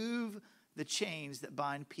remove the chains that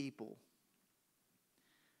bind people.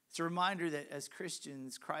 It's a reminder that as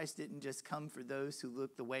Christians, Christ didn't just come for those who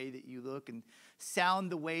look the way that you look and sound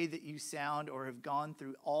the way that you sound or have gone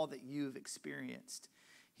through all that you've experienced.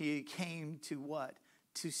 He came to what?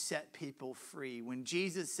 To set people free. When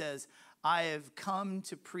Jesus says, I have come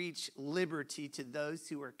to preach liberty to those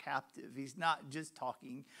who are captive, he's not just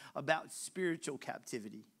talking about spiritual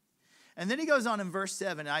captivity. And then he goes on in verse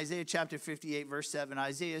 7, Isaiah chapter 58, verse 7,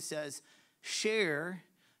 Isaiah says, share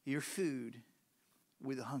your food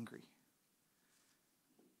with the hungry.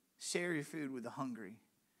 Share your food with the hungry.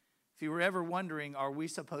 If you were ever wondering, are we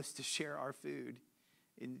supposed to share our food?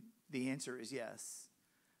 And the answer is yes.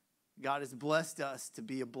 God has blessed us to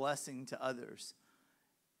be a blessing to others.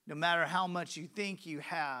 No matter how much you think you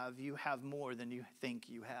have more than you think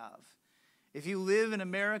you have. If you live in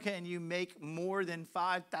America and you make more than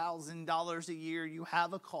 $5,000 a year, you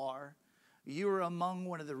have a car, you are among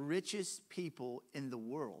one of the richest people in the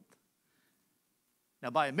world. Now,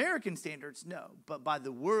 by American standards, no, but by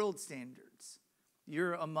the world standards,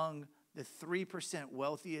 you're among the 3%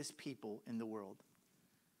 wealthiest people in the world.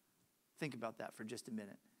 Think about that for just a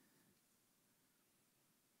minute.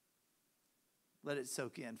 Let it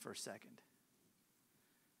soak in for a second.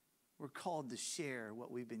 We're called to share what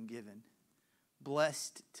we've been given.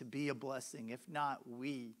 Blessed to be a blessing. If not,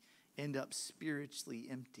 we end up spiritually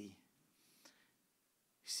empty.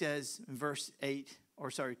 He says in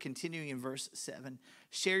continuing in verse 7,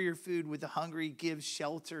 share your food with the hungry, give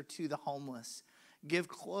shelter to the homeless, give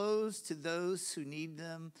clothes to those who need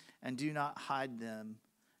them, and do not hide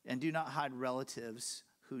relatives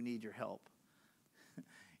who need your help.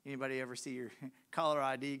 Anybody ever see your caller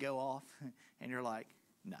ID go off and you're like,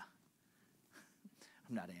 nah,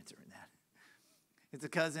 I'm not answering that. It's a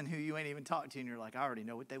cousin who you ain't even talked to and you're like, I already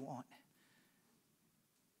know what they want.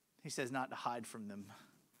 He says not to hide from them.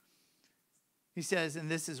 He says, and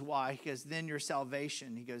this is why, because then your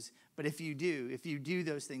salvation, he goes, but if you do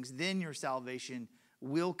those things, then your salvation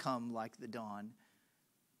will come like the dawn.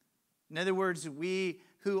 In other words, we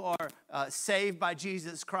who are saved by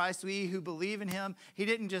Jesus Christ, we who believe in him, he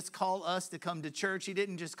didn't just call us to come to church. He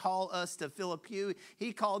didn't just call us to fill a pew.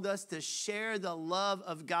 He called us to share the love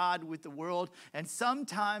of God with the world. And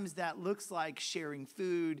sometimes that looks like sharing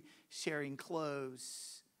food, sharing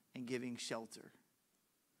clothes, and giving shelter.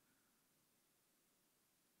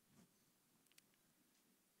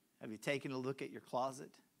 Have you taken a look at your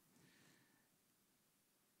closet?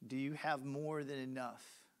 Do you have more than enough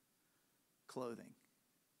clothing?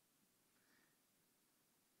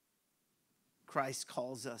 Christ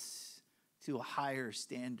calls us to a higher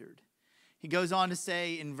standard. He goes on to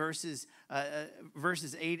say in verses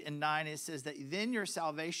 8 and 9, it says that then your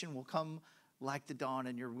salvation will come like the dawn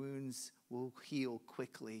and your wounds will heal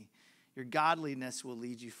quickly. Your godliness will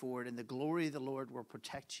lead you forward and the glory of the Lord will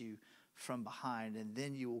protect you from behind. And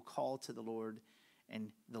then you will call to the Lord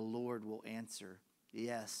and the Lord will answer,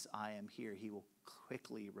 yes, I am here. He will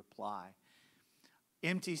quickly reply.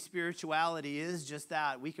 Empty spirituality is just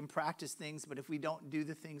that. We can practice things, but if we don't do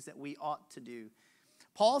the things that we ought to do.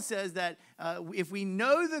 Paul says that if we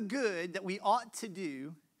know the good that we ought to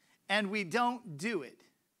do and we don't do it,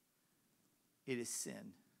 it is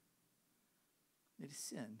sin. It is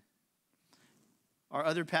sin. Our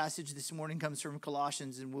other passage this morning comes from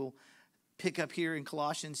Colossians, and we'll pick up here in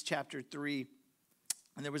Colossians chapter 3.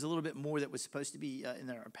 And there was a little bit more that was supposed to be in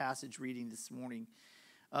our passage reading this morning.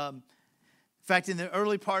 In fact, in the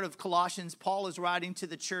early part of Colossians, Paul is writing to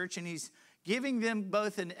the church, and he's giving them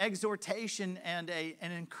both an exhortation and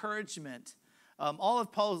an encouragement. All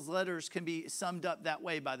of Paul's letters can be summed up that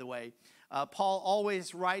way, by the way. Paul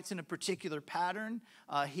always writes in a particular pattern.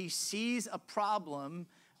 He sees a problem,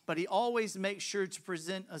 but he always makes sure to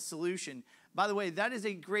present a solution. By the way, that is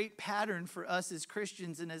a great pattern for us as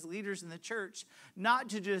Christians and as leaders in the church, not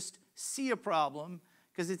to just see a problem,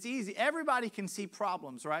 because it's easy. Everybody can see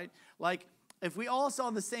problems, right? Like, if we all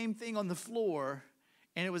saw the same thing on the floor,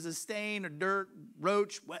 and it was a stain or dirt,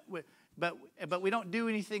 roach, but we don't do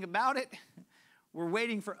anything about it, we're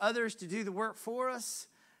waiting for others to do the work for us,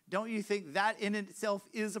 don't you think that in itself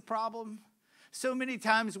is a problem? So many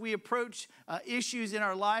times we approach issues in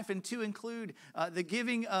our life, and to include our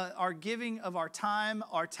giving of our time,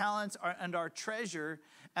 our talents, and our treasure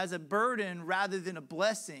as a burden rather than a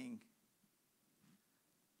blessing.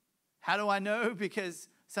 How do I know? Because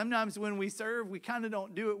sometimes when we serve, we kind of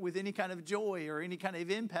don't do it with any kind of joy or any kind of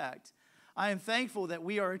impact. I am thankful that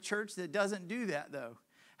we are a church that doesn't do that, though.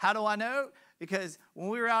 How do I know? Because when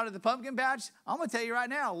we were out at the pumpkin patch, I'm going to tell you right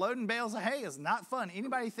now, loading bales of hay is not fun.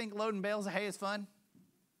 Anybody think loading bales of hay is fun?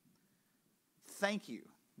 Thank you,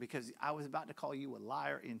 because I was about to call you a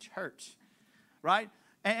liar in church, right?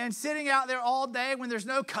 And sitting out there all day when there's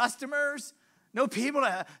no customers, No people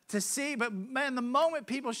to see, but man, the moment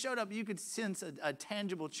people showed up, you could sense a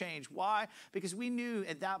tangible change. Why? Because we knew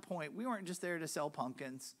at that point, we weren't just there to sell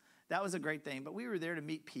pumpkins. That was a great thing, but we were there to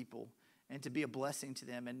meet people and to be a blessing to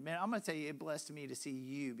them. And man, I'm going to tell you, it blessed me to see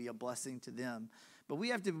you be a blessing to them. But we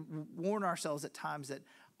have to warn ourselves at times that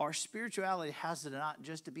our spirituality has to not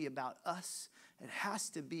just to be about us, it has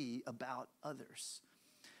to be about others.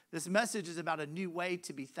 This message is about a new way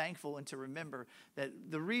to be thankful and to remember that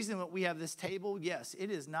the reason that we have this table, yes,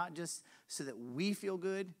 it is not just so that we feel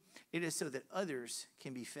good. It is so that others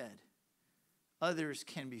can be fed. Others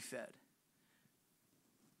can be fed.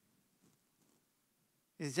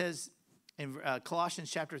 It says in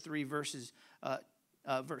Colossians chapter 3,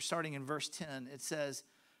 starting in verse 10, it says,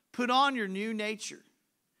 "Put on your new nature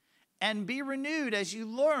and be renewed as you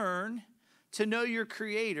learn to know your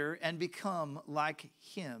Creator and become like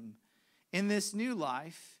Him. In this new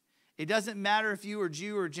life, it doesn't matter if you are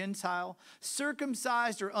Jew or Gentile,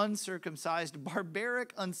 circumcised or uncircumcised,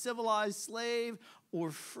 barbaric, uncivilized, slave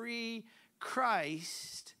or free,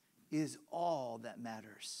 Christ is all that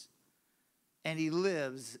matters. And He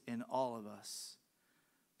lives in all of us."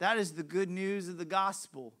 That is the good news of the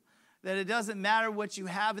gospel. That it doesn't matter what you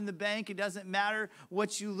have in the bank. It doesn't matter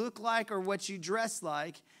what you look like or what you dress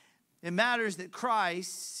like. It matters that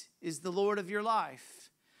Christ is the Lord of your life.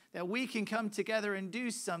 That we can come together and do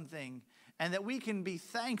something. And that we can be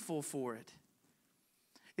thankful for it.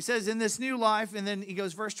 It says in this new life, and then he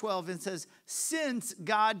goes verse 12 and says, "Since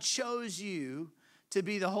God chose you to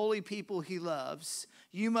be the holy people He loves,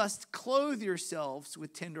 you must clothe yourselves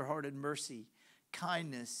with tenderhearted mercy,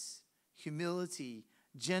 kindness, humility,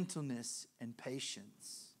 gentleness, and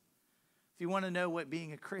patience." If you want to know what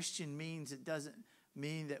being a Christian means, it doesn't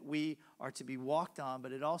mean that we are to be walked on,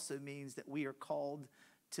 but it also means that we are called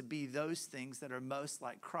to be those things that are most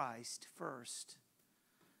like Christ first.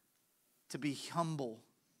 To be humble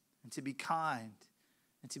and to be kind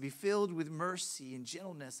and to be filled with mercy and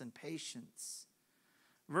gentleness and patience.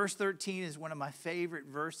 Verse 13 is one of my favorite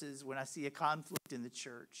verses when I see a conflict in the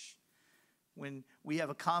church. When we have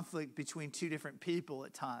a conflict between two different people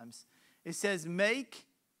at times. It says, "Make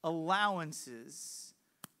allowances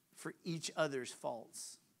for each other's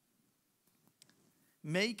faults."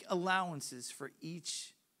 Make allowances for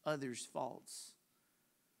each other's faults.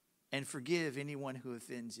 And forgive anyone who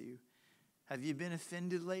offends you. Have you been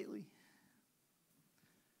offended lately?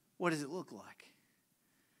 What does it look like?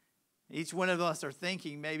 Each one of us are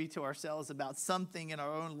thinking maybe to ourselves about something in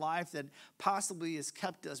our own life that possibly has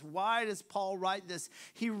kept us. Why does Paul write this?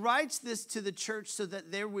 He writes this to the church so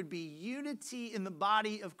that there would be unity in the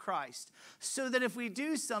body of Christ. So that if we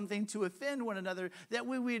do something to offend one another, that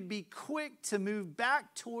we would be quick to move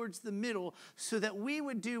back towards the middle so that we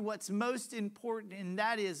would do what's most important, and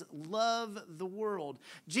that is love the world.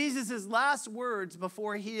 Jesus' last words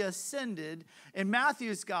before He ascended in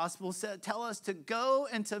Matthew's gospel tell us to go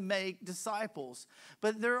and to make disciples.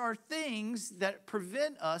 But there are things that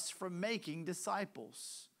prevent us from making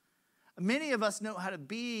disciples. Many of us know how to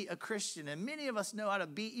be a Christian, and many of us know how to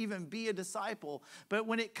even be a disciple. But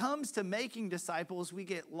when it comes to making disciples, we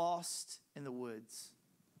get lost in the woods.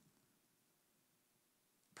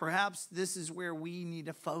 Perhaps this is where we need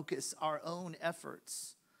to focus our own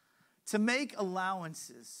efforts to make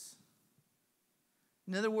allowances.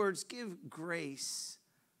 In other words, give grace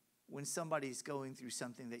when somebody's going through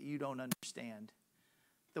something that you don't understand.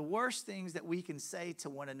 The worst things that we can say to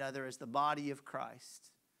one another as the body of Christ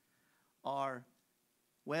are,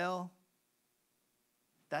 "Well,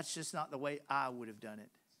 that's just not the way I would have done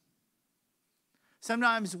it."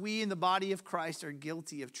 Sometimes we in the body of Christ are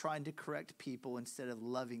guilty of trying to correct people instead of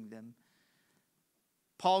loving them.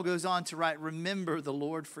 Paul goes on to write, "Remember, the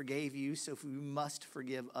Lord forgave you, so we must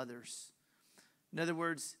forgive others." In other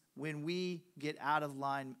words, when we get out of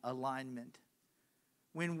alignment,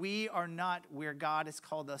 when we are not where God has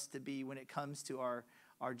called us to be when it comes to our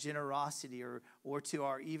generosity or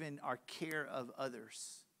to even our care of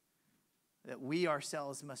others, that we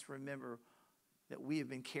ourselves must remember that we have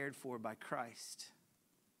been cared for by Christ.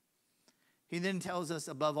 He then tells us,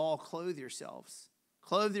 above all, clothe yourselves.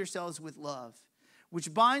 Clothe yourselves with love,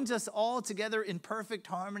 which binds us all together in perfect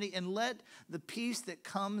harmony, and let the peace that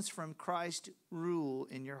comes from Christ rule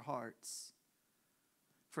in your hearts.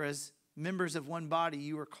 For as members of one body,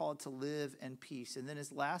 you are called to live in peace. And then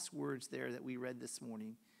his last words there that we read this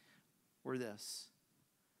morning were this: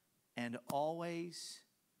 "And always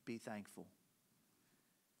be thankful."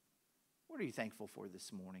 What are you thankful for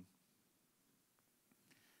this morning?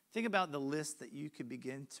 Think about the list that you could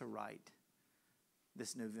begin to write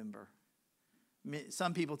this November.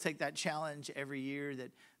 Some people take that challenge every year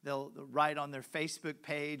that they'll write on their Facebook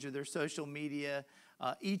page or their social media.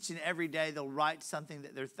 Each and every day they'll write something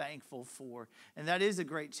that they're thankful for. And that is a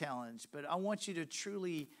great challenge. But I want you to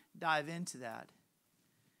truly dive into that.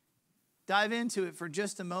 Dive into it for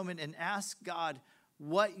just a moment and ask God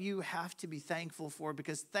what you have to be thankful for,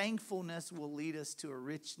 because thankfulness will lead us to a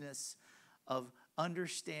richness of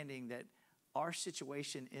understanding that our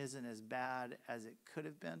situation isn't as bad as it could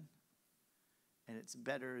have been, and it's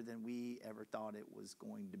better than we ever thought it was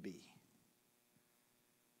going to be.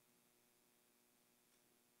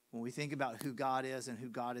 When we think about who God is and who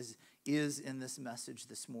God is in this message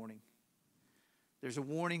this morning, there's a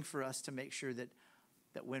warning for us to make sure that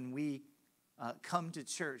when we come to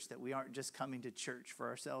church, that we aren't just coming to church for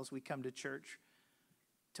ourselves. We come to church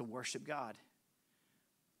to worship God.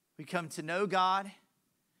 We come to know God,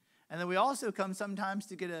 and then we also come sometimes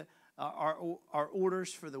to get our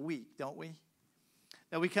orders for the week, don't we?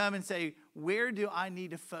 That we come and say, where do I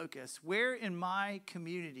need to focus? Where in my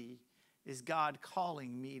community is God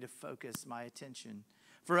calling me to focus my attention?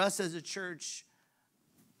 For us as a church,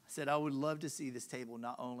 I said I would love to see this table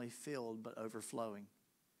not only filled, but overflowing.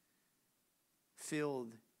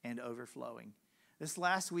 Filled and overflowing. This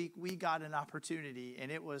last week, we got an opportunity,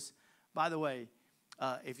 and it was, by the way,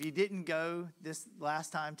 if you didn't go this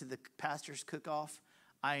last time to the pastor's cook-off,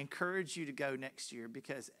 I encourage you to go next year,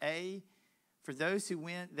 because for those who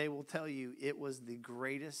went, they will tell you it was the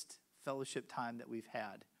greatest fellowship time that we've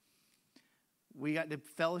had. We got to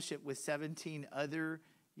fellowship with 17 other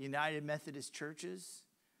United Methodist churches.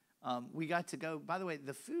 We got to go, by the way,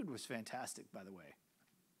 the food was fantastic, by the way.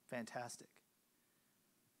 Fantastic.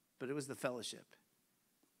 But it was the fellowship.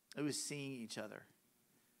 It was seeing each other,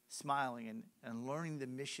 smiling, and learning the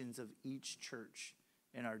missions of each church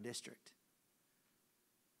in our district.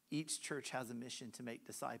 Each church has a mission to make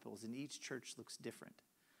disciples, and each church looks different.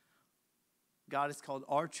 God has called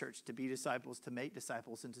our church to be disciples, to make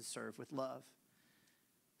disciples, and to serve with love.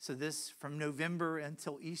 So from November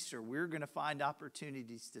until Easter, we're going to find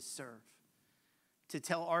opportunities to serve, to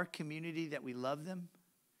tell our community that we love them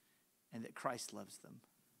and that Christ loves them.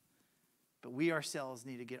 But we ourselves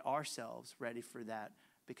need to get ourselves ready for that,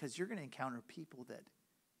 because you're going to encounter people that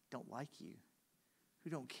don't like you, who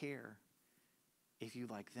don't care if you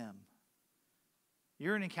like them.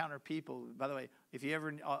 You're going to encounter people, by the way, if you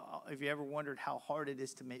ever wondered how hard it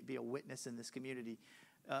is to be a witness in this community,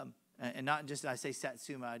 and not just I say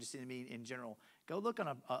Satsuma, I just mean in general, go look on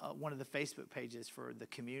one of the Facebook pages for the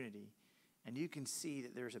community, and you can see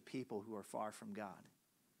that there's a people who are far from God.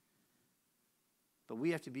 But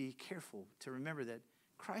we have to be careful to remember that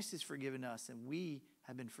Christ has forgiven us, and we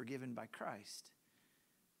have been forgiven by Christ.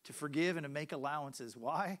 To forgive and to make allowances.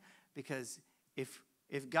 Why? Because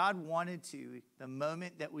if God wanted to, the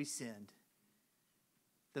moment that we sinned,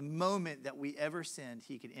 the moment that we ever sinned,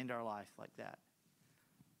 he could end our life like that.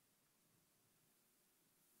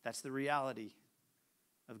 That's the reality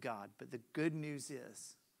of God. But the good news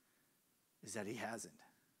is that he hasn't.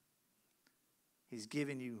 He's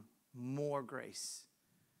given you more grace,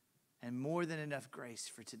 and more than enough grace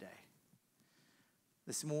for today.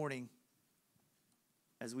 This morning,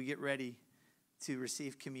 as we get ready to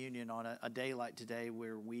receive communion on a day like today,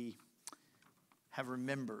 where we have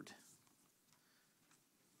remembered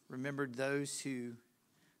those who,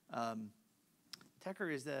 Tucker,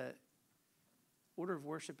 is the order of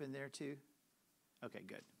worship in there too? Okay,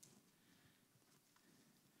 good.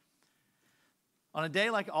 On a day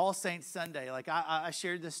like All Saints Sunday, like I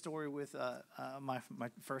shared this story with my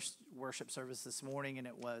first worship service this morning, and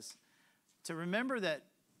it was to remember that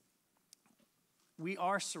we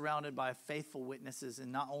are surrounded by faithful witnesses,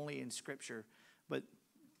 and not only in Scripture, but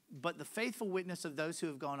the faithful witness of those who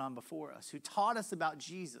have gone on before us, who taught us about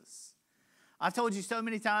Jesus. I've told you so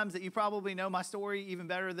many times that you probably know my story even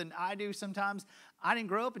better than I do sometimes. I didn't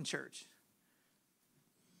grow up in church.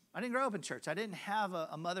 I didn't have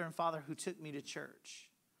a mother and father who took me to church.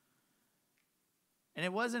 And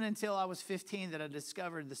it wasn't until I was 15 that I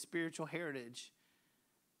discovered the spiritual heritage,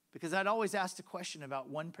 because I'd always asked a question about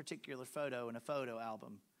one particular photo in a photo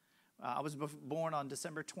album. I was born on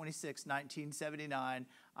December 26, 1979.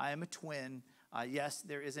 I am a twin. Yes,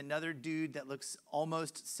 there is another dude that looks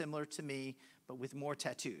almost similar to me, but with more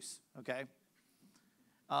tattoos, okay?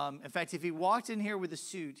 In fact, if he walked in here with a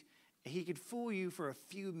suit, he could fool you for a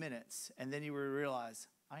few minutes, and then you would realize,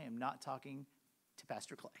 I am not talking to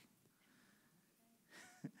Pastor Clay.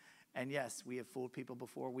 And yes, we have fooled people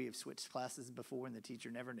before. We have switched classes before, and the teacher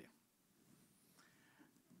never knew.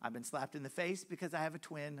 I've been slapped in the face because I have a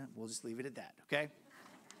twin. We'll just leave it at that, okay?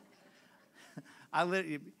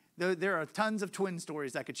 There are tons of twin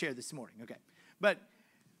stories I could share this morning, okay? But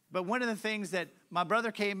one of the things that my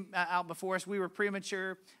brother came out before us, we were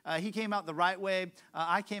premature. He came out the right way.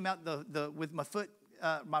 I came out with my foot,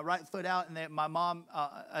 my right foot out, and my mom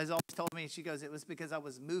has always told me, she goes, it was because I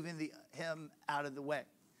was moving him out of the way.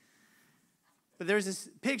 But there's this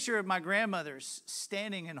picture of my grandmothers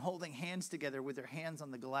standing and holding hands together with their hands on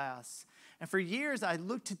the glass. And for years, I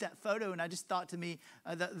looked at that photo and I just thought to me,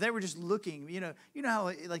 that they were just looking. You know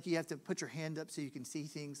how like you have to put your hand up so you can see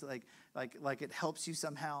things, like it helps you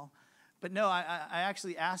somehow. But no, I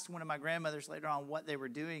actually asked one of my grandmothers later on what they were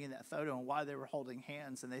doing in that photo and why they were holding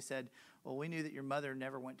hands. And they said, well, we knew that your mother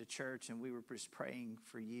never went to church, and we were just praying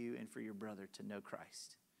for you and for your brother to know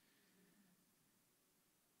Christ.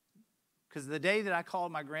 Because the day that I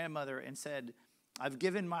called my grandmother and said, I've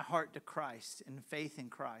given my heart to Christ and faith in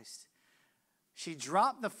Christ, she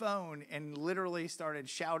dropped the phone and literally started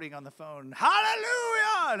shouting on the phone,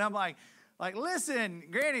 hallelujah! And I'm like, listen,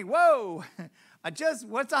 Granny, whoa.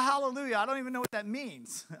 What's a hallelujah? I don't even know what that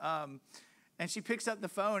means. And she picks up the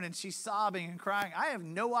phone and she's sobbing and crying. I have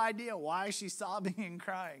no idea why she's sobbing and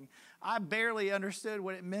crying. I barely understood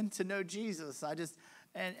what it meant to know Jesus.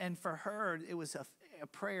 And for her, it was a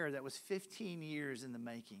prayer that was 15 years in the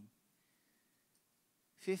making.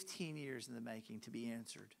 15 years in the making to be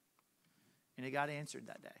answered. And it got answered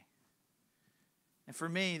that day. And for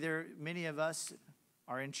me, many of us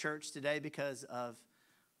are in church today because of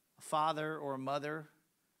a father or a mother,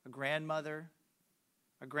 a grandmother,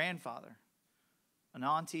 a grandfather, an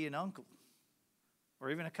auntie, an uncle, or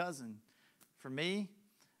even a cousin. For me,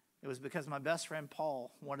 it was because my best friend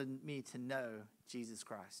Paul wanted me to know Jesus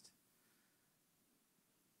Christ.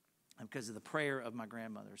 And because of the prayer of my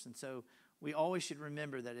grandmothers. And so we always should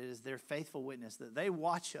remember that it is their faithful witness, that they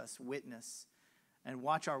watch us witness and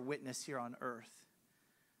watch our witness here on earth.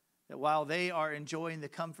 That while they are enjoying the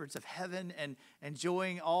comforts of heaven and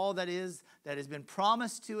enjoying all that has been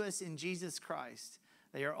promised to us in Jesus Christ,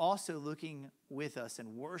 they are also looking with us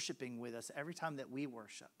and worshiping with us every time that we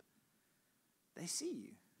worship. They see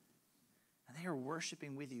you. And they are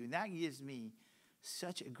worshiping with you. And that gives me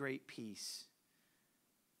such a great peace.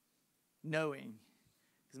 Knowing,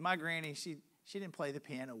 because my granny, she didn't play the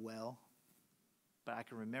piano well, but I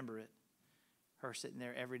can remember it. Her sitting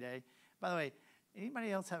there every day. By the way,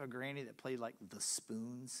 anybody else have a granny that played like the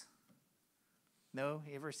spoons? No?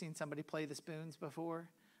 You ever seen somebody play the spoons before?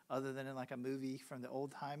 Other than in like a movie from the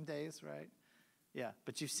old time days, right? Yeah,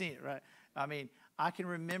 but you've seen it, right? I mean, I can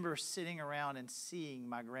remember sitting around and seeing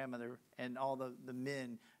my grandmother and all the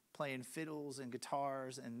men playing fiddles and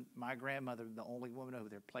guitars, and my grandmother, the only woman over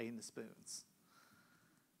there, playing the spoons.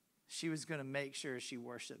 She was going to make sure she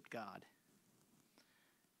worshiped God.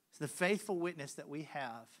 So the faithful witness that we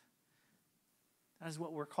have, that is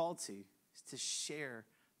what we're called to, is to share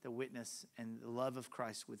the witness and the love of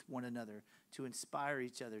Christ with one another, to inspire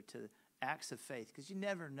each other to acts of faith, because you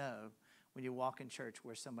never know when you walk in church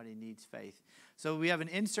where somebody needs faith. So we have an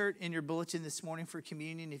insert in your bulletin this morning for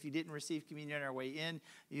communion. If you didn't receive communion on our way in,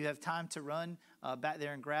 you have time to run back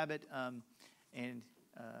there and grab it.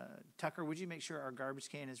 Tucker, would you make sure our garbage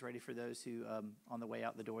can is ready for those who, on the way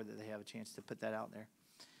out the door, that they have a chance to put that out there.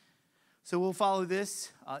 So we'll follow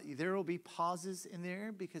this. There will be pauses in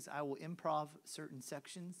there because I will improv certain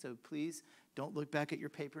sections. So please don't look back at your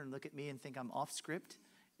paper and look at me and think I'm off script.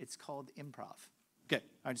 It's called improv. Okay,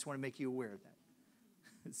 I just want to make you aware of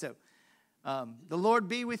that. So, the Lord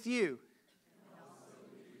be with you.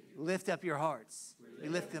 Lift up your hearts. We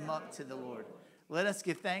lift them up to the Lord. Let us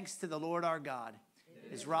give thanks to the Lord our God.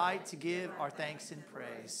 It is right to give our thanks and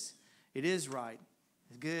praise. It is right.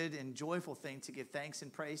 It's a good and joyful thing to give thanks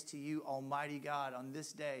and praise to you, Almighty God, on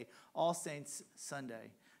this day, All Saints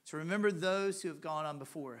Sunday. To remember those who have gone on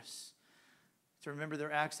before us. To remember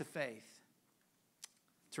their acts of faith.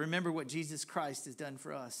 To remember what Jesus Christ has done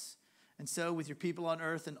for us. And so with your people on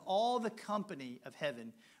earth and all the company of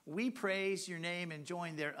heaven, we praise your name and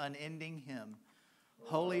join their unending hymn.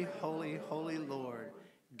 Holy, holy, holy Lord,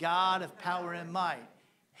 God of power and might,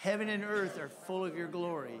 heaven and earth are full of your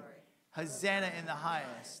glory. Hosanna in the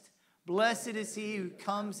highest. Blessed is he who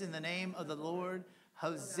comes in the name of the Lord.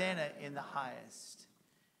 Hosanna in the highest.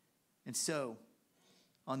 And so,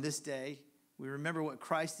 on this day, we remember what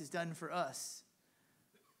Christ has done for us.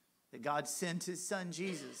 That God sent his son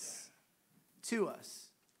Jesus to us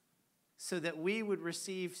so that we would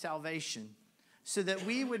receive salvation, so that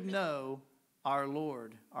we would know our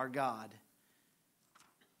Lord, our God,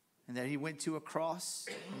 and that he went to a cross,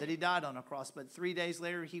 and that he died on a cross, but 3 days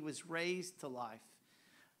later he was raised to life,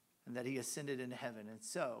 and that he ascended into heaven. And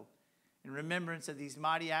so, in remembrance of these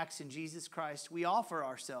mighty acts in Jesus Christ, we offer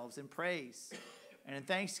ourselves in praise and in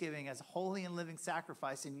thanksgiving as a holy and living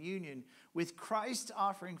sacrifice in union with Christ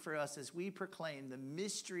offering for us as we proclaim the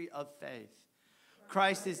mystery of faith.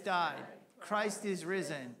 Christ has died. Christ is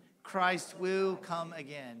risen. Christ will come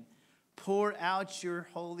again. Pour out your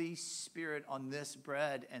Holy Spirit on this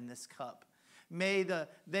bread and this cup. May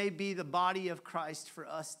they be the body of Christ for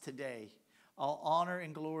us today. All honor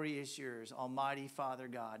and glory is yours, Almighty Father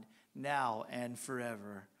God, now and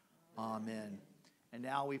forever. Amen. And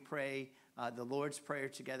now we pray the Lord's Prayer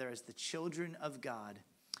together as the children of God.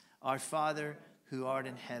 Our Father, who art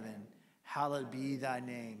in heaven, hallowed be thy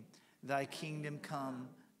name. Thy kingdom come,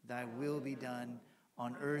 thy will be done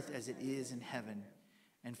on earth as it is in heaven.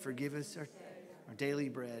 And forgive us our daily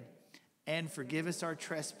bread, and forgive us our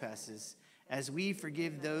trespasses, as we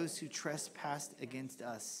forgive those who trespass against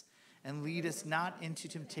us. And lead us not into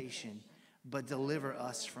temptation, but deliver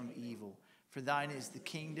us from evil. For thine is the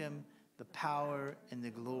kingdom, the power, and the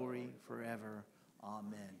glory forever.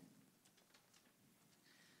 Amen.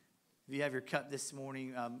 If you have your cup this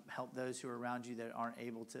morning, help those who are around you that aren't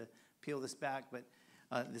able to peel this back. But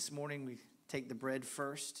this morning we take the bread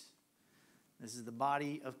first. This is the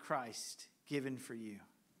body of Christ given for you.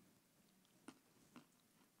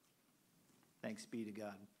 Thanks be to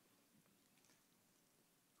God.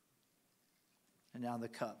 And now the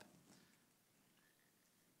cup.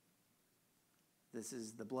 This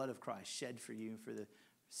is the blood of Christ shed for you for the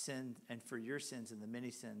sin and for your sins and the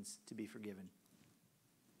many sins to be forgiven.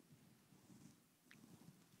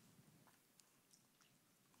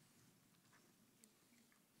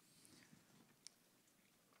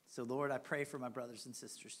 So, Lord, I pray for my brothers and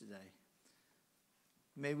sisters today.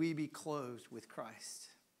 May we be clothed with Christ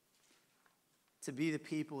to be the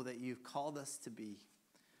people that you've called us to be.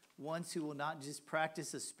 Ones who will not just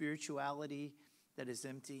practice a spirituality that is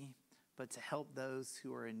empty, but to help those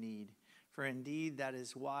who are in need. For indeed, that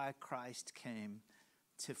is why Christ came,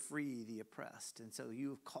 to free the oppressed. And so you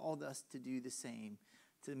have called us to do the same,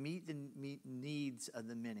 to meet the needs of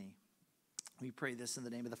the many. We pray this in the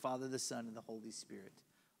name of the Father, the Son, and the Holy Spirit.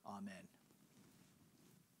 Amen.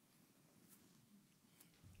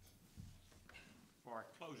 For our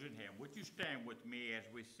closing hymn, would you stand with me as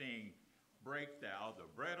we sing, Break Thou the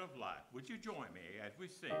Bread of Life? Would you join me as we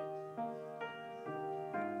sing?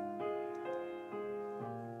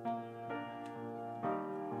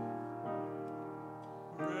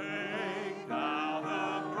 Break thou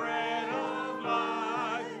the bread of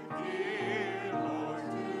life, dear Lord,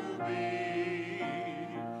 to me,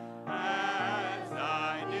 as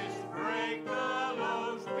thou didst break the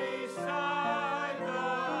loaves beside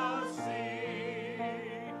the sea.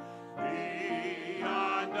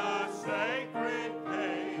 Beyond the sacred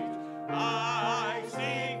page, I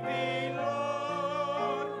seek thee,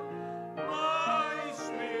 Lord. My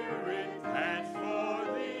spirit pants for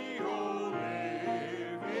thee, O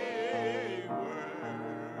living word.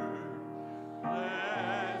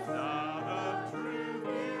 Bless thou the true,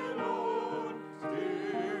 dear Lord, to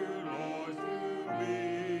me,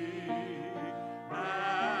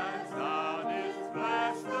 as thou didst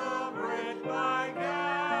bless the bread by Galilee.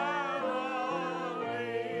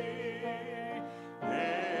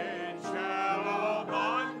 Then shall all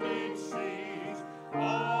bondage cease,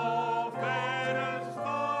 all fetters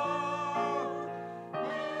fall.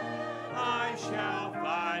 I shall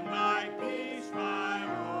find my peace, my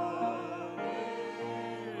all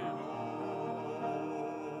in all.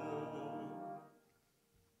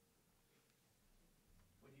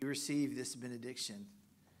 You receive this benediction.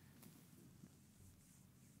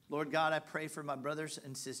 Lord God, I pray for my brothers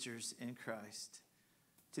and sisters in Christ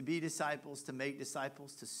to be disciples, to make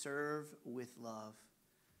disciples, to serve with love,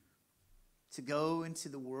 to go into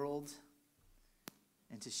the world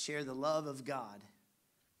and to share the love of God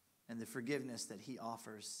and the forgiveness that he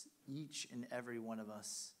offers each and every one of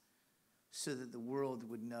us so that the world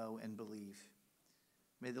would know and believe.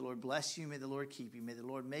 May the Lord bless you. May the Lord keep you. May the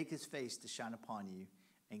Lord make his face to shine upon you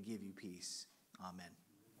and give you peace. Amen.